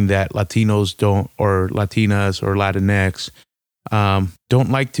stating that Latinos don't, or Latinas or Latinx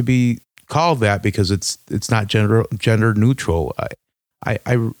don't like to be called that because it's not gender neutral. I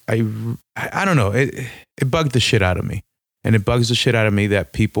don't know. It bugged the shit out of me, and it bugs the shit out of me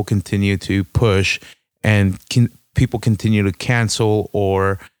that people continue to push and people continue to cancel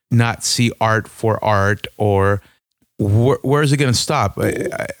or not see art for art, or where is it going to stop?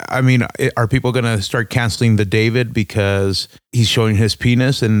 I mean, are people going to start canceling the David because he's showing his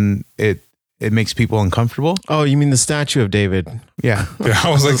penis and it makes people uncomfortable? Oh, you mean the statue of David? Yeah. I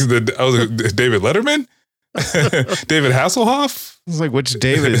was like David Letterman, David Hasselhoff. It's like, which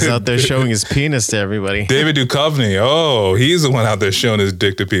David is out there showing his penis to everybody? David Duchovny. Oh, he's the one out there showing his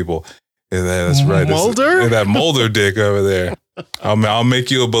dick to people. Yeah, that's right. Mulder? That Mulder dick over there. I'll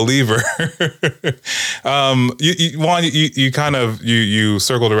make you a believer. You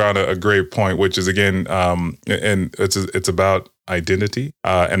circled around a great point, which is again, and it's about identity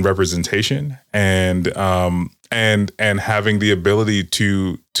and representation, and having the ability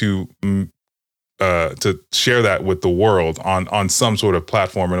to share that with the world on some sort of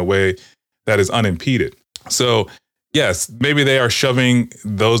platform in a way that is unimpeded. So yes, maybe they are shoving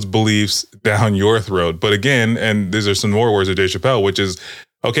those beliefs down your throat. But again, and these are some more words of Dave Chappelle, which is,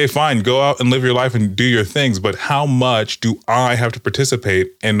 okay, fine, go out and live your life and do your things. But how much do I have to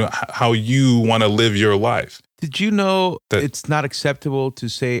participate in how you want to live your life? Did you know that it's not acceptable to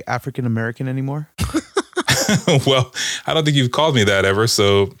say African American anymore? Well, I don't think you've called me that ever.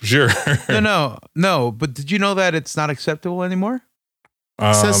 So sure. No. But did you know that it's not acceptable anymore?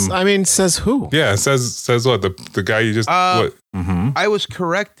 Says who? Yeah, says what? The guy you just what? Mm-hmm. I was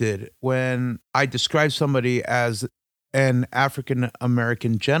corrected when I described somebody as an African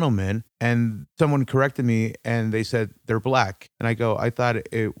American gentleman, and someone corrected me and they said they're black. And I go, I thought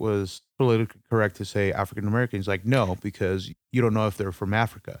it was politically correct to say African American. He's like, no, because you don't know if they're from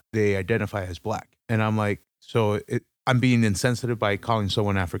Africa. They identify as black. And I'm like, so I'm being insensitive by calling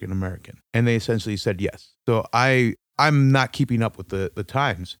someone African American. And they essentially said yes. So I'm not keeping up with the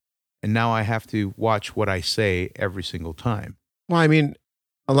times. And now I have to watch what I say every single time. Well, I mean,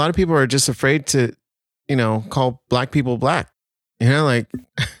 a lot of people are just afraid to, call black people black. Like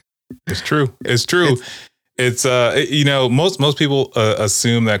it's true. It's true. It's most people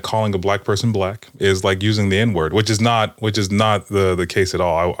assume that calling a black person black is like using the N-word, which is not the case at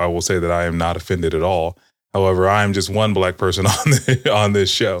all. I will say that I am not offended at all. However, I am just one black person on this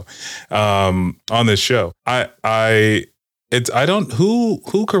show. Who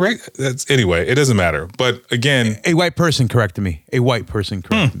correct that's anyway, it doesn't matter. But again, a white person corrected me.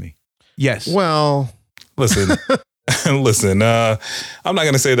 Me. Yes. Well, listen. Listen, I'm not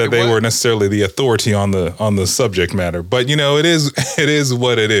going to say that they were necessarily the authority on the subject matter, but it is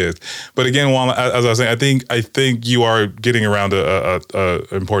what it is. But again, as I was saying, I think you are getting around a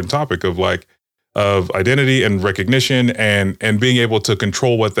important topic of identity and recognition and being able to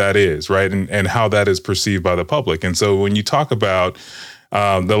control what that is, right? And how that is perceived by the public. And so when you talk about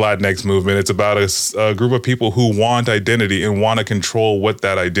the Latinx movement, it's about a group of people who want identity and want to control what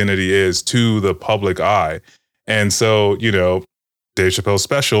that identity is to the public eye. And so, Dave Chappelle's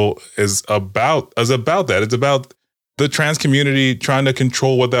special is about that. It's about the trans community trying to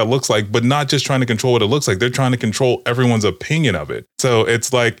control what that looks like, but not just trying to control what it looks like. They're trying to control everyone's opinion of it. So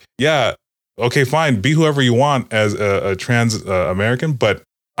it's like, yeah, okay, fine, be whoever you want as a trans American, but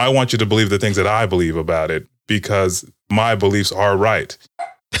I want you to believe the things that I believe about it because my beliefs are right.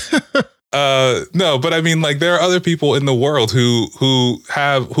 No, but I mean, like, there are other people in the world who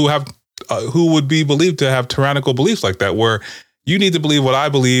would be believed to have tyrannical beliefs like that, where you need to believe what I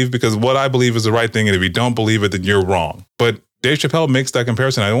believe because what I believe is the right thing, and if you don't believe it, then you're wrong. But Dave Chappelle makes that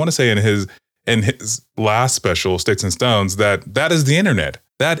comparison. I want to say in his last special, Sticks and Stones, that is the internet.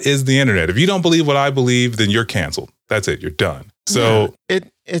 That is the internet. If you don't believe what I believe, then you're canceled. That's it. You're done. So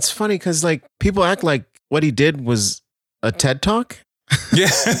it's funny because like people act like what he did was a TED Talk. Yeah.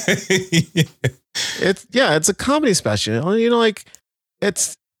 It's a comedy special. You know, like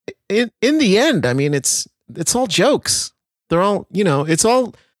it's in the end. I mean, it's all jokes. They're all, you know, it's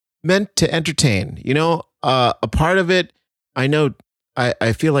all meant to entertain. You know, a part of it. I know.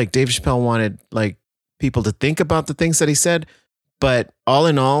 I feel like Dave Chappelle wanted like people to think about the things that he said, but all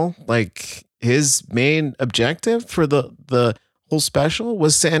in all, like his main objective for the whole special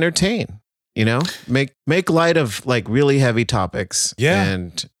was to entertain. You know, make light of like really heavy topics. Yeah.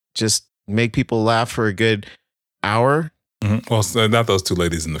 And just make people laugh for a good hour. Mm-hmm. Well, so not those two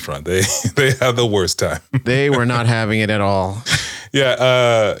ladies in the front. They have the worst time. They were not having it at all.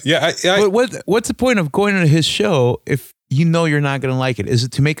 Yeah. What's the point of going to his show if you know you're not going to like it? Is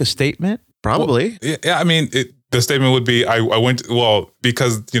it to make a statement? Probably. Well, yeah. I mean, the statement would be, I went,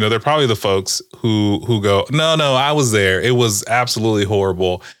 because, you know, they're probably the folks who go, no, I was there. It was absolutely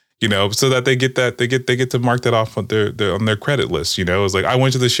horrible. You know, so that they get to mark that off on their credit list. You know, it's like, I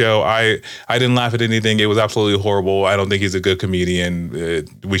went to the show. I didn't laugh at anything. It was absolutely horrible. I don't think he's a good comedian.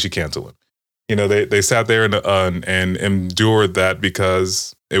 We should cancel him. You know, they sat there and endured that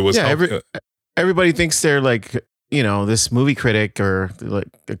because it was. Yeah, everybody thinks they're like, you know, this movie critic or like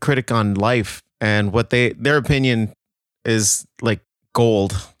a critic on life, and what their opinion is like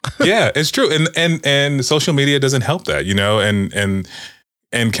gold. Yeah, it's true, and social media doesn't help that. You know,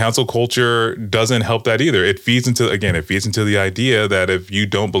 and cancel culture doesn't help that either. It feeds into the idea that if you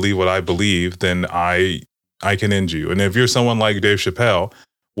don't believe what I believe, then I can end you. And if you're someone like Dave Chappelle,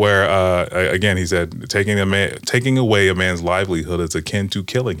 where again he said taking away a man's livelihood is akin to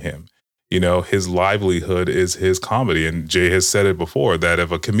killing him. You know, his livelihood is his comedy, and Jay has said it before that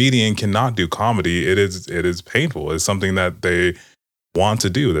if a comedian cannot do comedy, it is painful. It's something that they want to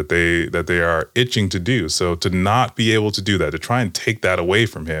do, that they are itching to do. So to not be able to do that, to try and take that away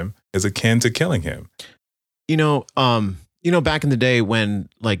from him, is akin to killing him. You know, back in the day when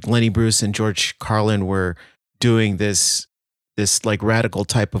like Lenny Bruce and George Carlin were doing this like radical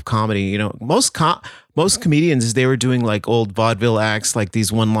type of comedy, you know, most comedians, they were doing like old vaudeville acts, like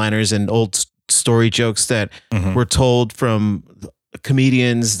these one-liners and old story jokes that were told from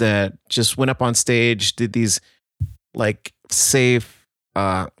comedians that just went up on stage, did these like safe,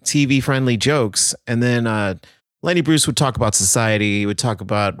 TV friendly jokes. And then Lenny Bruce would talk about society, he would talk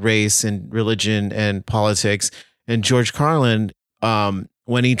about race and religion and politics. And George Carlin,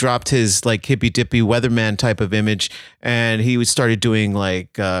 when he dropped his like hippy dippy weatherman type of image, and he started doing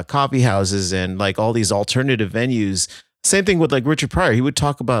like coffee houses and like all these alternative venues. Same thing with like Richard Pryor. He would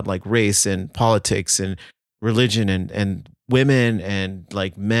talk about like race and politics and religion and women and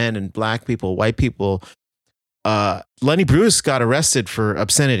like men and black people, white people. Lenny Bruce got arrested for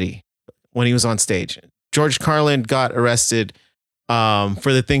obscenity when he was on stage. George Carlin got arrested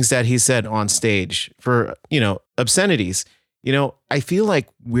for the things that he said on stage for, you know, obscenities. You know, I feel like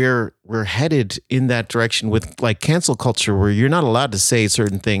we're headed in that direction with like cancel culture, where you're not allowed to say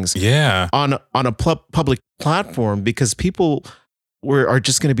certain things on a public platform, because people are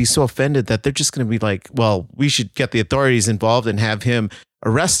just going to be so offended that they're just going to be like, well, we should get the authorities involved and have him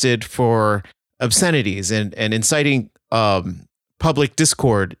arrested for obscenities and inciting public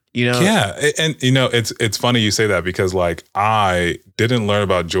discord, you know? Yeah. And you know, it's funny you say that, because like I didn't learn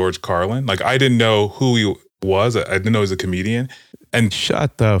about George Carlin. Like I didn't know who he was. I didn't know he was a comedian. And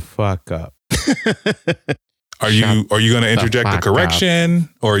shut the fuck up. Are you going to interject a correction,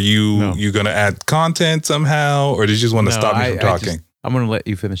 or are you going to add content somehow, or did you just want to stop me from talking? I'm going to let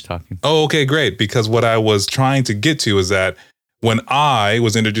you finish talking. Oh, okay, great. Because what I was trying to get to is that when I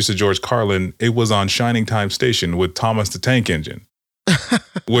was introduced to George Carlin, it was on Shining Time Station with Thomas the Tank Engine,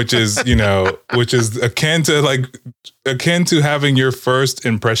 which is akin to having your first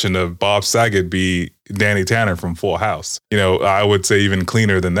impression of Bob Saget be Danny Tanner from Full House. You know, I would say even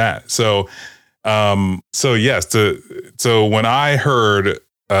cleaner than that. So yes, so when I heard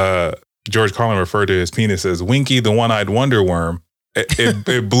George Carlin refer to his penis as Winky the One-Eyed Wonder Worm,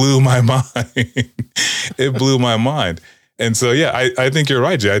 it blew my mind. It blew my mind. And so, yeah, I think you're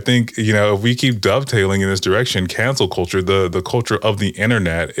right, Jay. I think, you know, if we keep dovetailing in this direction, cancel culture, the culture of the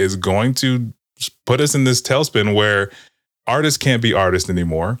internet, is going to put us in this tailspin where artists can't be artists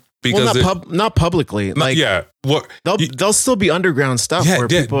anymore. Because not publicly. Like, yeah, they'll still be underground stuff where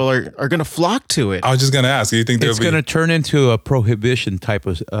people are going to flock to it. I was just going to ask, do you think it's going to turn into a prohibition type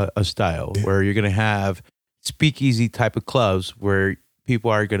of a style, where you're going to have speakeasy type of clubs where people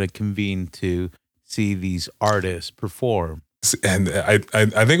are going to convene to see these artists perform? And I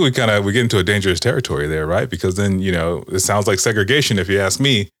think we get into a dangerous territory there, right? Because then, you know, it sounds like segregation, if you ask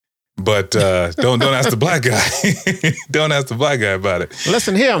me. But don't ask the black guy. Don't ask the black guy about it.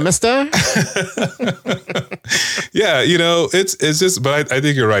 Listen here, mister. Yeah, it's just, but I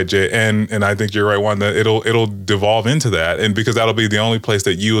think you're right, Jay, and I think you're right, Juan, that it'll devolve into that, and because that'll be the only place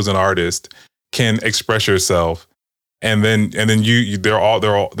that you as an artist can express yourself, and then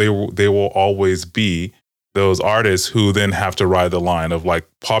they will always be those artists who then have to ride the line of like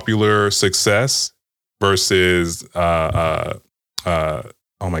popular success versus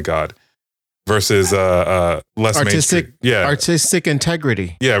oh my God, versus less artistic, mainstream. artistic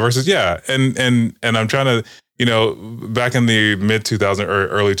integrity. Yeah, versus and I'm trying to, back in the mid 2000s or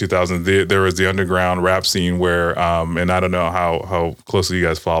early 2000s, there was the underground rap scene where and I don't know how closely you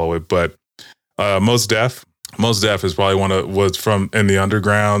guys follow it, but Mos Def is probably was from in the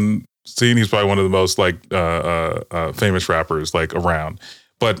underground scene. He's probably one of the most like famous rappers like around,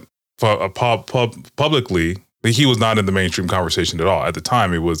 but publicly, he was not in the mainstream conversation at all. At the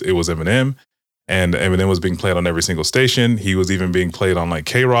time, it was Eminem, and Eminem was being played on every single station. He was even being played on like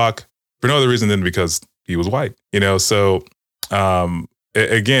K-Rock for no other reason than because he was white. So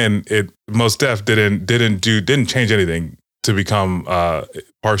again, Mos Def didn't change anything to become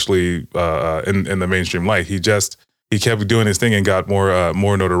partially in the mainstream light. He kept doing his thing and got more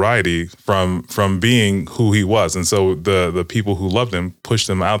notoriety from being who he was, and so the people who loved him pushed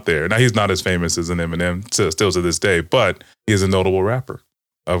him out there. Now he's not as famous as an Eminem still to this day, but he is a notable rapper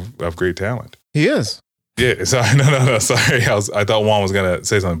of great talent. He is. Yeah. Sorry, no. Sorry, I thought Juan was gonna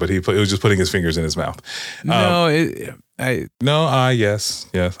say something, but he was just putting his fingers in his mouth. Yes,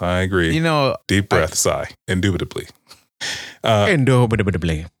 I agree. Deep breath, sigh, indubitably.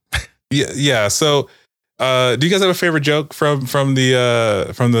 Indubitably. Yeah. So. Do you guys have a favorite joke from the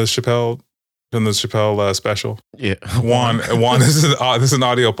Chappelle special? Yeah, Juan, this is an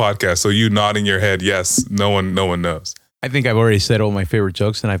audio podcast, so you nodding your head, yes. No one knows. I think I've already said all my favorite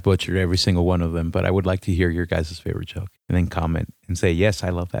jokes, and I've butchered every single one of them. But I would like to hear your guys' favorite joke, and then comment and say, yes, I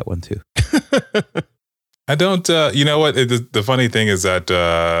love that one too. I don't. You know what? The funny thing is that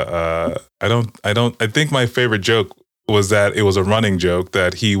I don't. I think my favorite joke was that it was a running joke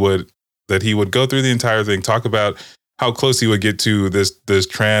that he would go through the entire thing, talk about how close he would get to this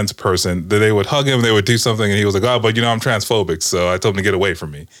trans person, that they would hug him, they would do something, and he was like, oh, but I'm transphobic, so I told him to get away from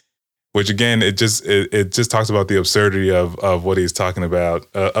me. Which again, it just talks about the absurdity of what he's talking about,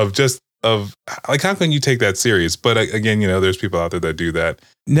 of like, how can you take that serious? But again, there's people out there that do that.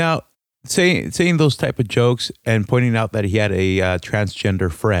 Now, saying those type of jokes and pointing out that he had a transgender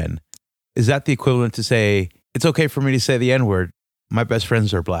friend, is that the equivalent to say, it's okay for me to say the N-word? My best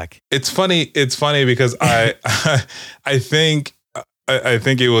friends are black. It's funny because I think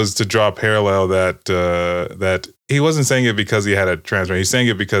it was to draw a parallel that he wasn't saying it because he had a trans friend. He's saying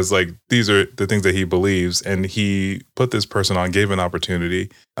it because like these are the things that he believes, and he put this person on, gave an opportunity,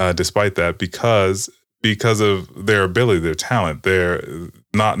 despite that, because of their ability, their talent, their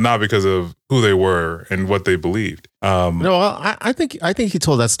not because of who they were and what they believed. I think he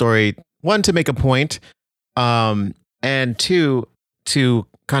told that story, one, to make a point, and two, to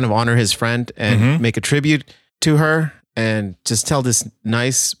kind of honor his friend and make a tribute to her, and just tell this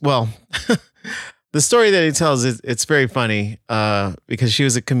nice, the story that he tells, it's very funny because she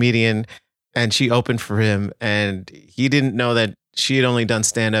was a comedian and she opened for him, and he didn't know that she had only done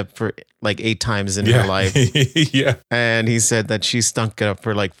stand-up for like 8 times in her life. Yeah. And he said that she stunk it up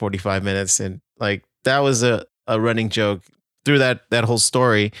for like 45 minutes. And like, that was a running joke through that whole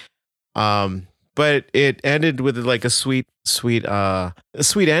story. But it ended with like a sweet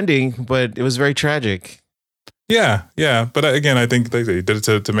ending, but it was very tragic. Yeah. But again, I think he did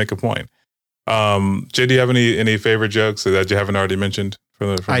it to make a point. Jay, do you have any favorite jokes that you haven't already mentioned?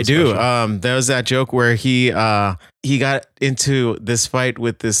 I do. There was that joke where he got into this fight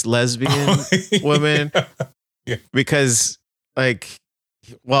with this lesbian woman because like,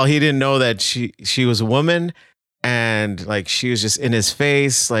 well, he didn't know that she was a woman, and like she was just in his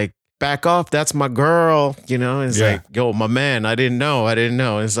face like, back off, that's my girl, It's like, yo, my man, I didn't know.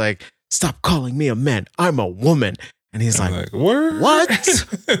 It's like, stop calling me a man, I'm a woman. And he's like, what? What?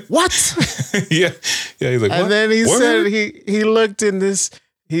 Yeah. He's like, and what? then he said he looked in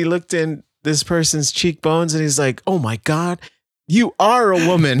this person's cheekbones, and he's like, oh my God, you are a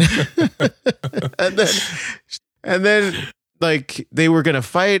woman. and then like they were gonna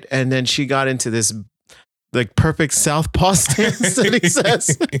fight, and then she got into this like perfect southpaw stance that he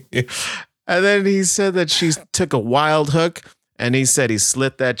says. And then he said that she took a wild hook, and he said he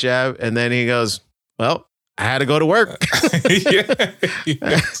slit that jab, and then he goes, well, I had to go to work. And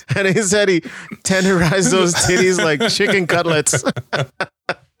he said he tenderized those titties like chicken cutlets.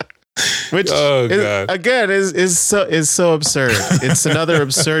 Which again is so absurd. It's another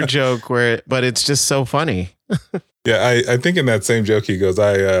absurd joke but it's just so funny. Yeah, I think in that same joke he goes,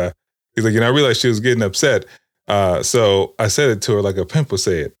 he's like, I realized she was getting upset. So I said it to her like a pimp would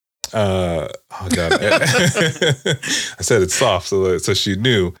say it. Oh God. I said it soft so she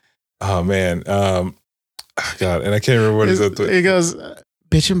knew. Oh man. God, and I can't remember what he said. He goes,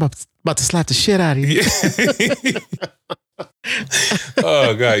 bitch, I'm about to slap the shit out of you.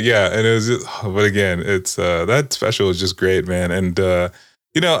 Oh God, yeah. And it was just, but again, it's that special is just great, man. And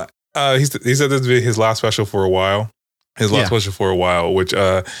he said this would be his last special for a while. Which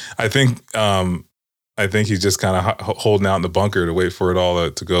I think he's just kind of holding out in the bunker to wait for it all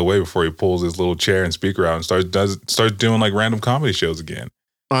to go away before he pulls his little chair and speaker out and starts doing like random comedy shows again.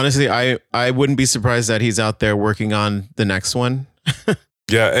 Honestly, I wouldn't be surprised that he's out there working on the next one.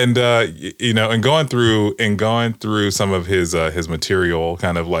 Yeah, and and going through some of his material,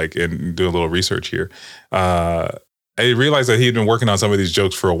 kind of like and doing a little research here. I realized that he'd been working on some of these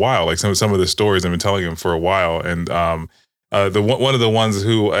jokes for a while, like some of the stories I've been telling him for a while, and one of the ones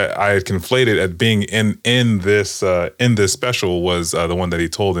who I had conflated at being in this special was the one that he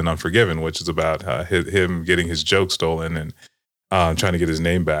told in Unforgiven, which is about him getting his joke stolen and trying to get his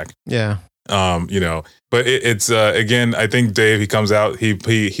name back. Yeah. But it's again, I think Dave, he comes out,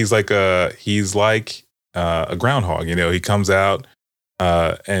 he's like a groundhog, he comes out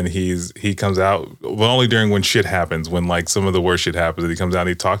and he comes out only during when shit happens, when like some of the worst shit happens, and he comes out and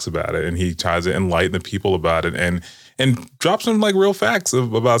he talks about it and he tries to enlighten the people about it and drops some like real facts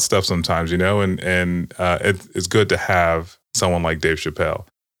about stuff sometimes, and it's good to have someone like Dave Chappelle.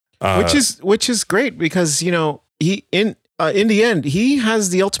 Which is great because, he in the end, he has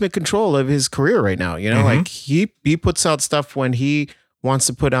the ultimate control of his career right now. Like he puts out stuff when he wants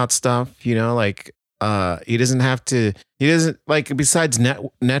to put out stuff. He doesn't have to. He doesn't like besides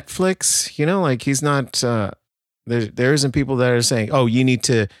Netflix. Like he's not. There isn't people that are saying, "Oh, you need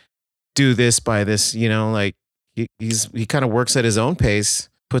to do this by this." Like he kind of works at his own pace,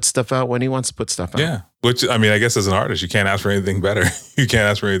 puts stuff out when he wants to put stuff out. Yeah, which I mean, I guess as an artist, you can't ask for anything better.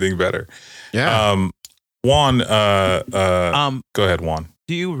 Yeah. Juan, go ahead, Juan.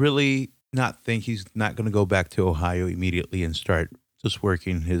 Do you really not think he's not going to go back to Ohio immediately and start just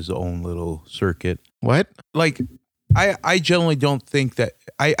working his own little circuit? What? Like, I generally don't think that.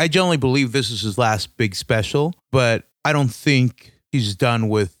 I generally believe this is his last big special, but I don't think he's done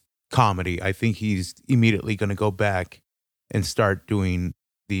with comedy. I think he's immediately going to go back and start doing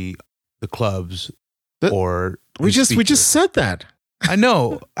the clubs we just said that. I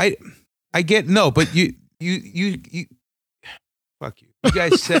know. I get but you fuck you. You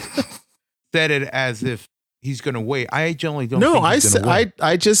guys said it as if he's going to wait. I generally don't. No, think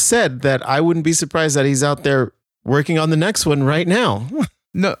I just said that I wouldn't be surprised that he's out there working on the next one right now.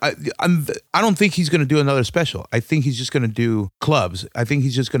 No, I don't think he's going to do another special. I think he's just going to do clubs. I think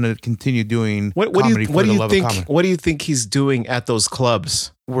he's just going to continue doing comedy for the love of comedy. What do you think he's doing at those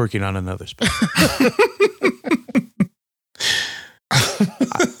clubs? Working on another special.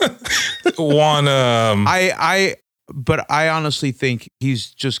 Juan, but I honestly think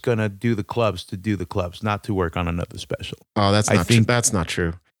he's just gonna do the clubs to do the clubs, not to work on another special. Oh, that's not true. That's not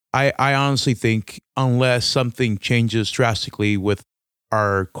true. I honestly think unless something changes drastically with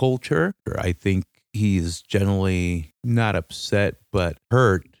our culture, I think he's generally not upset but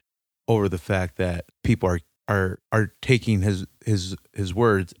hurt over the fact that people are taking his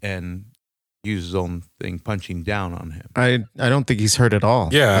words and use his own thing, punching down on him. I don't think he's hurt at all.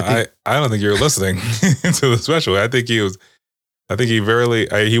 Yeah, I don't think you're listening to the special. I think he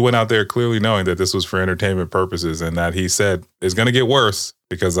went out there clearly knowing that this was for entertainment purposes and that he said it's going to get worse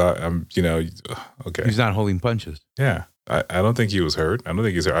because I'm, okay. He's not holding punches. Yeah. I don't think he was hurt. I don't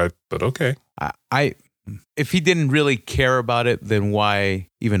think he's hurt, but okay. If he didn't really care about it, then why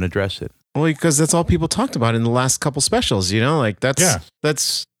even address it? Well, because that's all people talked about in the last couple specials, like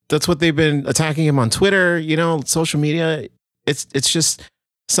that's what they've been attacking him on Twitter, social media. It's just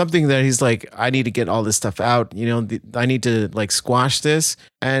something that he's like, I need to get all this stuff out. I need to like squash this.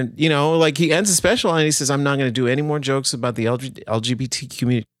 And, like he ends the special and he says, I'm not going to do any more jokes about the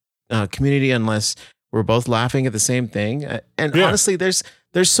LGBT community unless we're both laughing at the same thing. And honestly, there's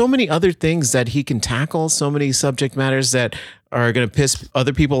so many other things that he can tackle, so many subject matters that are going to piss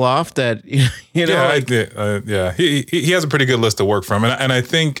other people off that, he has a pretty good list to work from. And I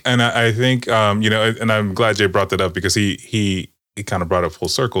think, and I'm glad Jay brought that up because he kind of brought it full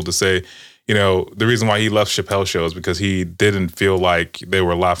circle to say, the reason why he left Chappelle's show is because he didn't feel like they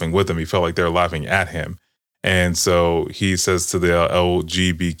were laughing with him. He felt like they were laughing at him. And so he says to the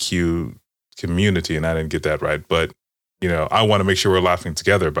LGBTQ community, and I didn't get that right, but I want to make sure we're laughing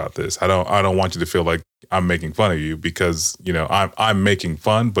together about this. I don't want you to feel like I'm making fun of you because, I'm making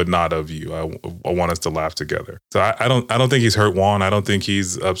fun, but not of you. I want us to laugh together. So I don't think he's hurt Juan. I don't think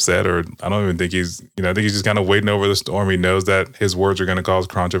he's upset, or I don't even think he's, I think he's just kind of waiting over the storm. He knows that his words are going to cause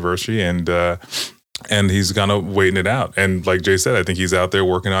controversy, and he's kind of waiting it out. And like Jay said, I think he's out there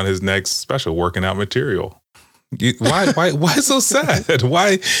working on his next special, working out material. Why so sad?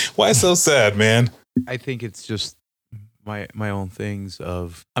 Why so sad, man? I think it's just my own things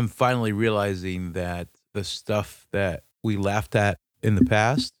of I'm finally realizing that the stuff that we laughed at in the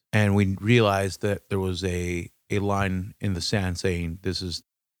past, and we realized that there was a line in the sand saying this is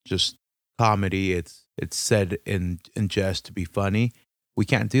just comedy. It's said in jest to be funny. We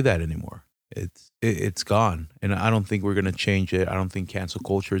can't do that anymore. It's gone, and I don't think we're going to change it. I don't think cancel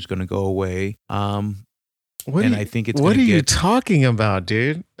culture is going to go away. I think it's. What are you talking about,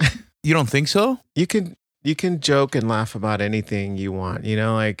 dude? You don't think so? You can joke and laugh about anything you want.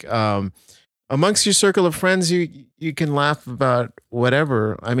 Amongst your circle of friends, you can laugh about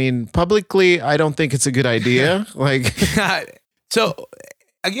whatever. I mean, publicly, I don't think it's a good idea. So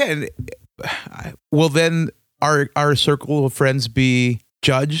again, will then our circle of friends be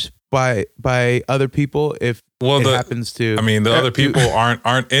judged by other people if it happens to? I mean, the other people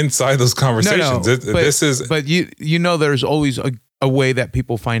aren't inside those conversations. No, but there's always a way that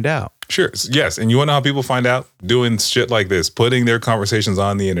people find out. Sure. Yes. And you want to know how people find out? Doing shit like this, putting their conversations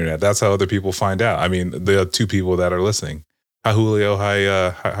on the internet. That's how other people find out. I mean, the two people that are listening. Hi, Julio.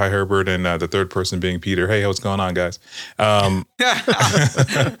 Hi, Herbert. And the third person being Peter. Hey, what's going on, guys? Those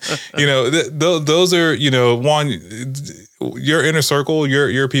are, Juan, your inner circle,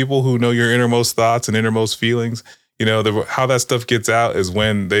 your people who know your innermost thoughts and innermost feelings. How that stuff gets out is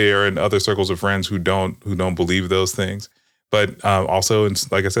when they are in other circles of friends who don't believe those things. But also,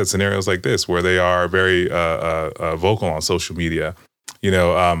 like I said, scenarios like this where they are very vocal on social media.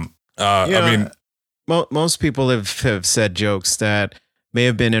 I mean, most people have said jokes that may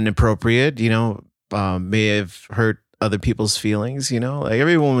have been inappropriate. May have hurt other people's feelings. Like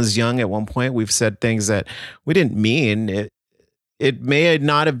everyone was young at one point. We've said things that we didn't mean. It may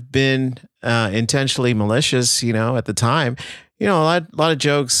not have been intentionally malicious. At the time, a lot of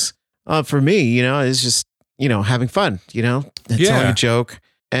jokes for me. Is just. Having fun, telling a joke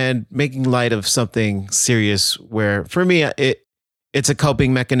and making light of something serious where for me, it's a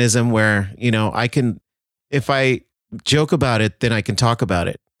coping mechanism where, I can, if I joke about it, then I can talk about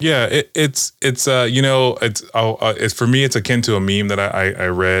it. Yeah. It's for me, it's akin to a meme that I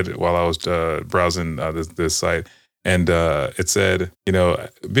read while I was browsing this site. And it said,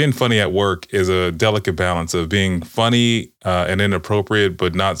 being funny at work is a delicate balance of being funny and inappropriate,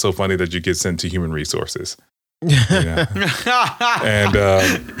 but not so funny that you get sent to human resources. It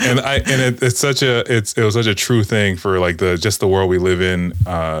was such a true thing for like the world we live in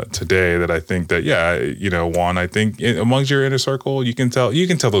today that I think that Juan, I think amongst your inner circle you can tell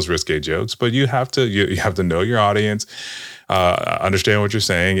those risque jokes, but you have to know your audience, understand what you're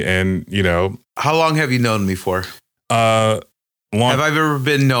saying, and How long have you known me for? Have I ever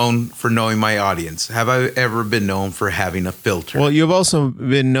been known for knowing my audience? Have I ever been known for having a filter? Well, you've also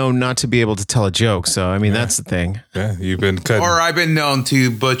been known not to be able to tell a joke. So, I mean, that's the thing. Yeah, you've been cutting. Or I've been known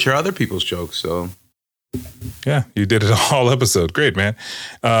to butcher other people's jokes. So, yeah, you did it all episode. Great, man.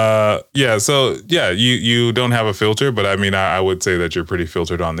 You don't have a filter, but I mean, I would say that you're pretty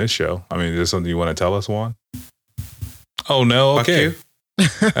filtered on this show. I mean, is there something you want to tell us, Juan? Oh, no. Okay. Fuck you.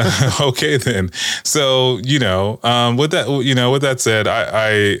 Okay then. So with that said,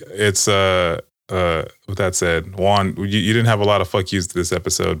 with that said, Juan, you didn't have a lot of fuck yous this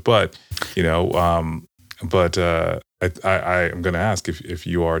episode, but I'm gonna ask if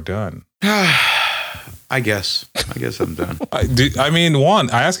you are done. I guess I'm done. Juan,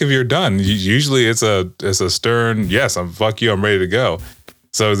 I ask if you're done. Usually it's a stern yes. Fuck you. I'm ready to go.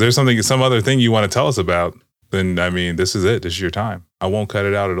 So is there some other thing you want to tell us about? Then I mean, this is it. This is your time. I won't cut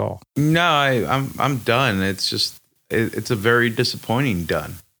it out at all. No, I'm done. It's just it's a very disappointing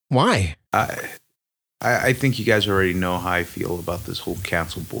done. Why? I think you guys already know how I feel about this whole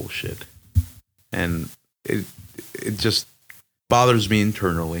cancel bullshit, and it just bothers me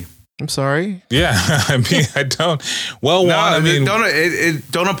internally. I'm sorry. Yeah, I mean, I don't. Well, no, Juan, I mean,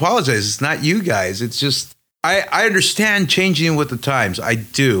 don't apologize. It's not you guys. It's just I understand changing with the times. I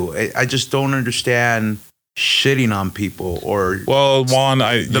do. I just don't understand shitting on people or Juan,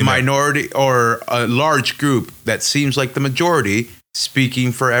 minority or a large group that seems like the majority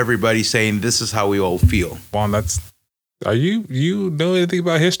speaking for everybody, saying this is how we all feel. Juan, you know anything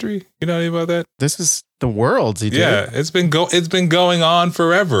about history? You know anything about that? This is the world. Yeah, it's been going on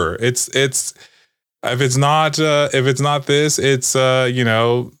forever. It's If it's not this, it's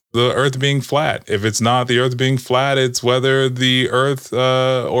the Earth being flat. If it's not the Earth being flat, it's whether the Earth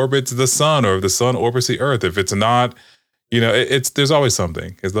orbits the sun or the sun orbits the Earth. If it's not, there's always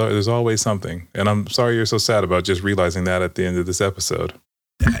something. There's always something. And I'm sorry you're so sad about just realizing that at the end of this episode.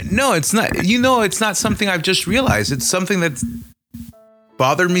 No, it's not. It's not something I've just realized. It's something that's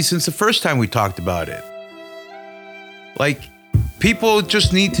bothered me since the first time we talked about it. Like, people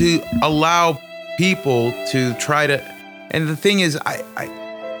just need to allow people to try to. And the thing is,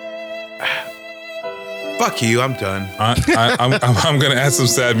 fuck you. I'm done. I'm gonna add some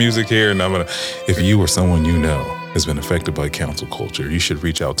sad music here, and if you or someone you know has been affected by cancel culture, you should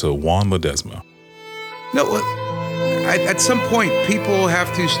reach out to Juan Ledesma. No, at some point, people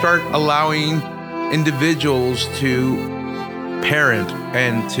have to start allowing individuals to parent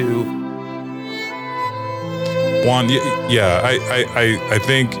and to. Juan, yeah, I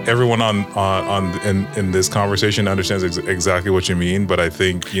think everyone in this conversation understands exactly what you mean, but I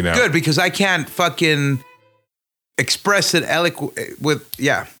think good, because I can't fucking express it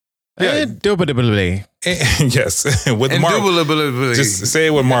Indubitably. Yes, with marbles. Just say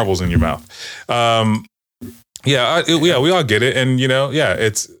it with marbles in your mouth. We all get it, and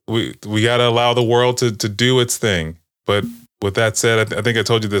it's we gotta allow the world to do its thing. But with that said, I think I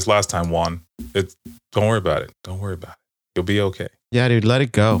told you this last time, Juan. Don't worry about it. Don't worry about it. You'll be okay. Yeah, dude, let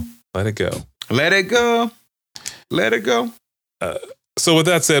it go. Let it go. Let it go. Let it go. So with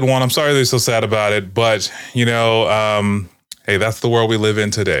that said, Juan, I'm sorry they're so sad about it, but hey, that's the world we live in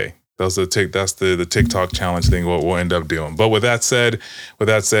today. That's the TikTok challenge thing. What we'll end up doing. But with that said,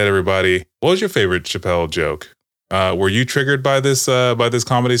 everybody, what was your favorite Chappelle joke? Were you triggered by this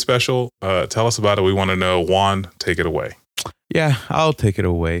comedy special? Tell us about it. We want to know. Juan, take it away. Yeah, I'll take it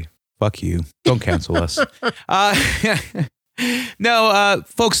away. Fuck you. Don't cancel us. No,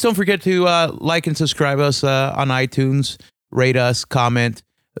 folks, don't forget to like and subscribe us on iTunes. Rate us, comment,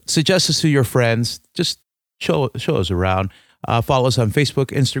 suggest us to your friends. Just show us around. Follow us on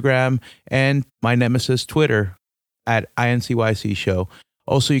Facebook, Instagram, and my nemesis, Twitter, at INCYC Show.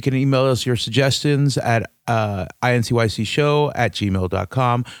 Also, you can email us your suggestions at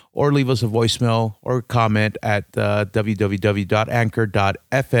incYcshow@gmail.com, or leave us a voicemail or comment at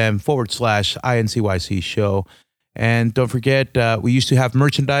www.anchor.fm/INCYC Show. And don't forget, we used to have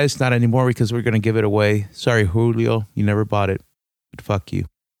merchandise, not anymore because we're going to give it away. Sorry, Julio, you never bought it. But fuck you.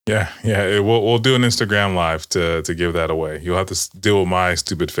 Yeah. We'll do an Instagram live to give that away. You'll have to deal with my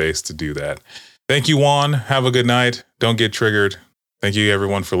stupid face to do that. Thank you, Juan. Have a good night. Don't get triggered. Thank you,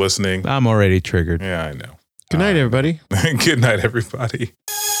 everyone, for listening. I'm already triggered. Yeah, I know. Good night, everybody. Good night, everybody.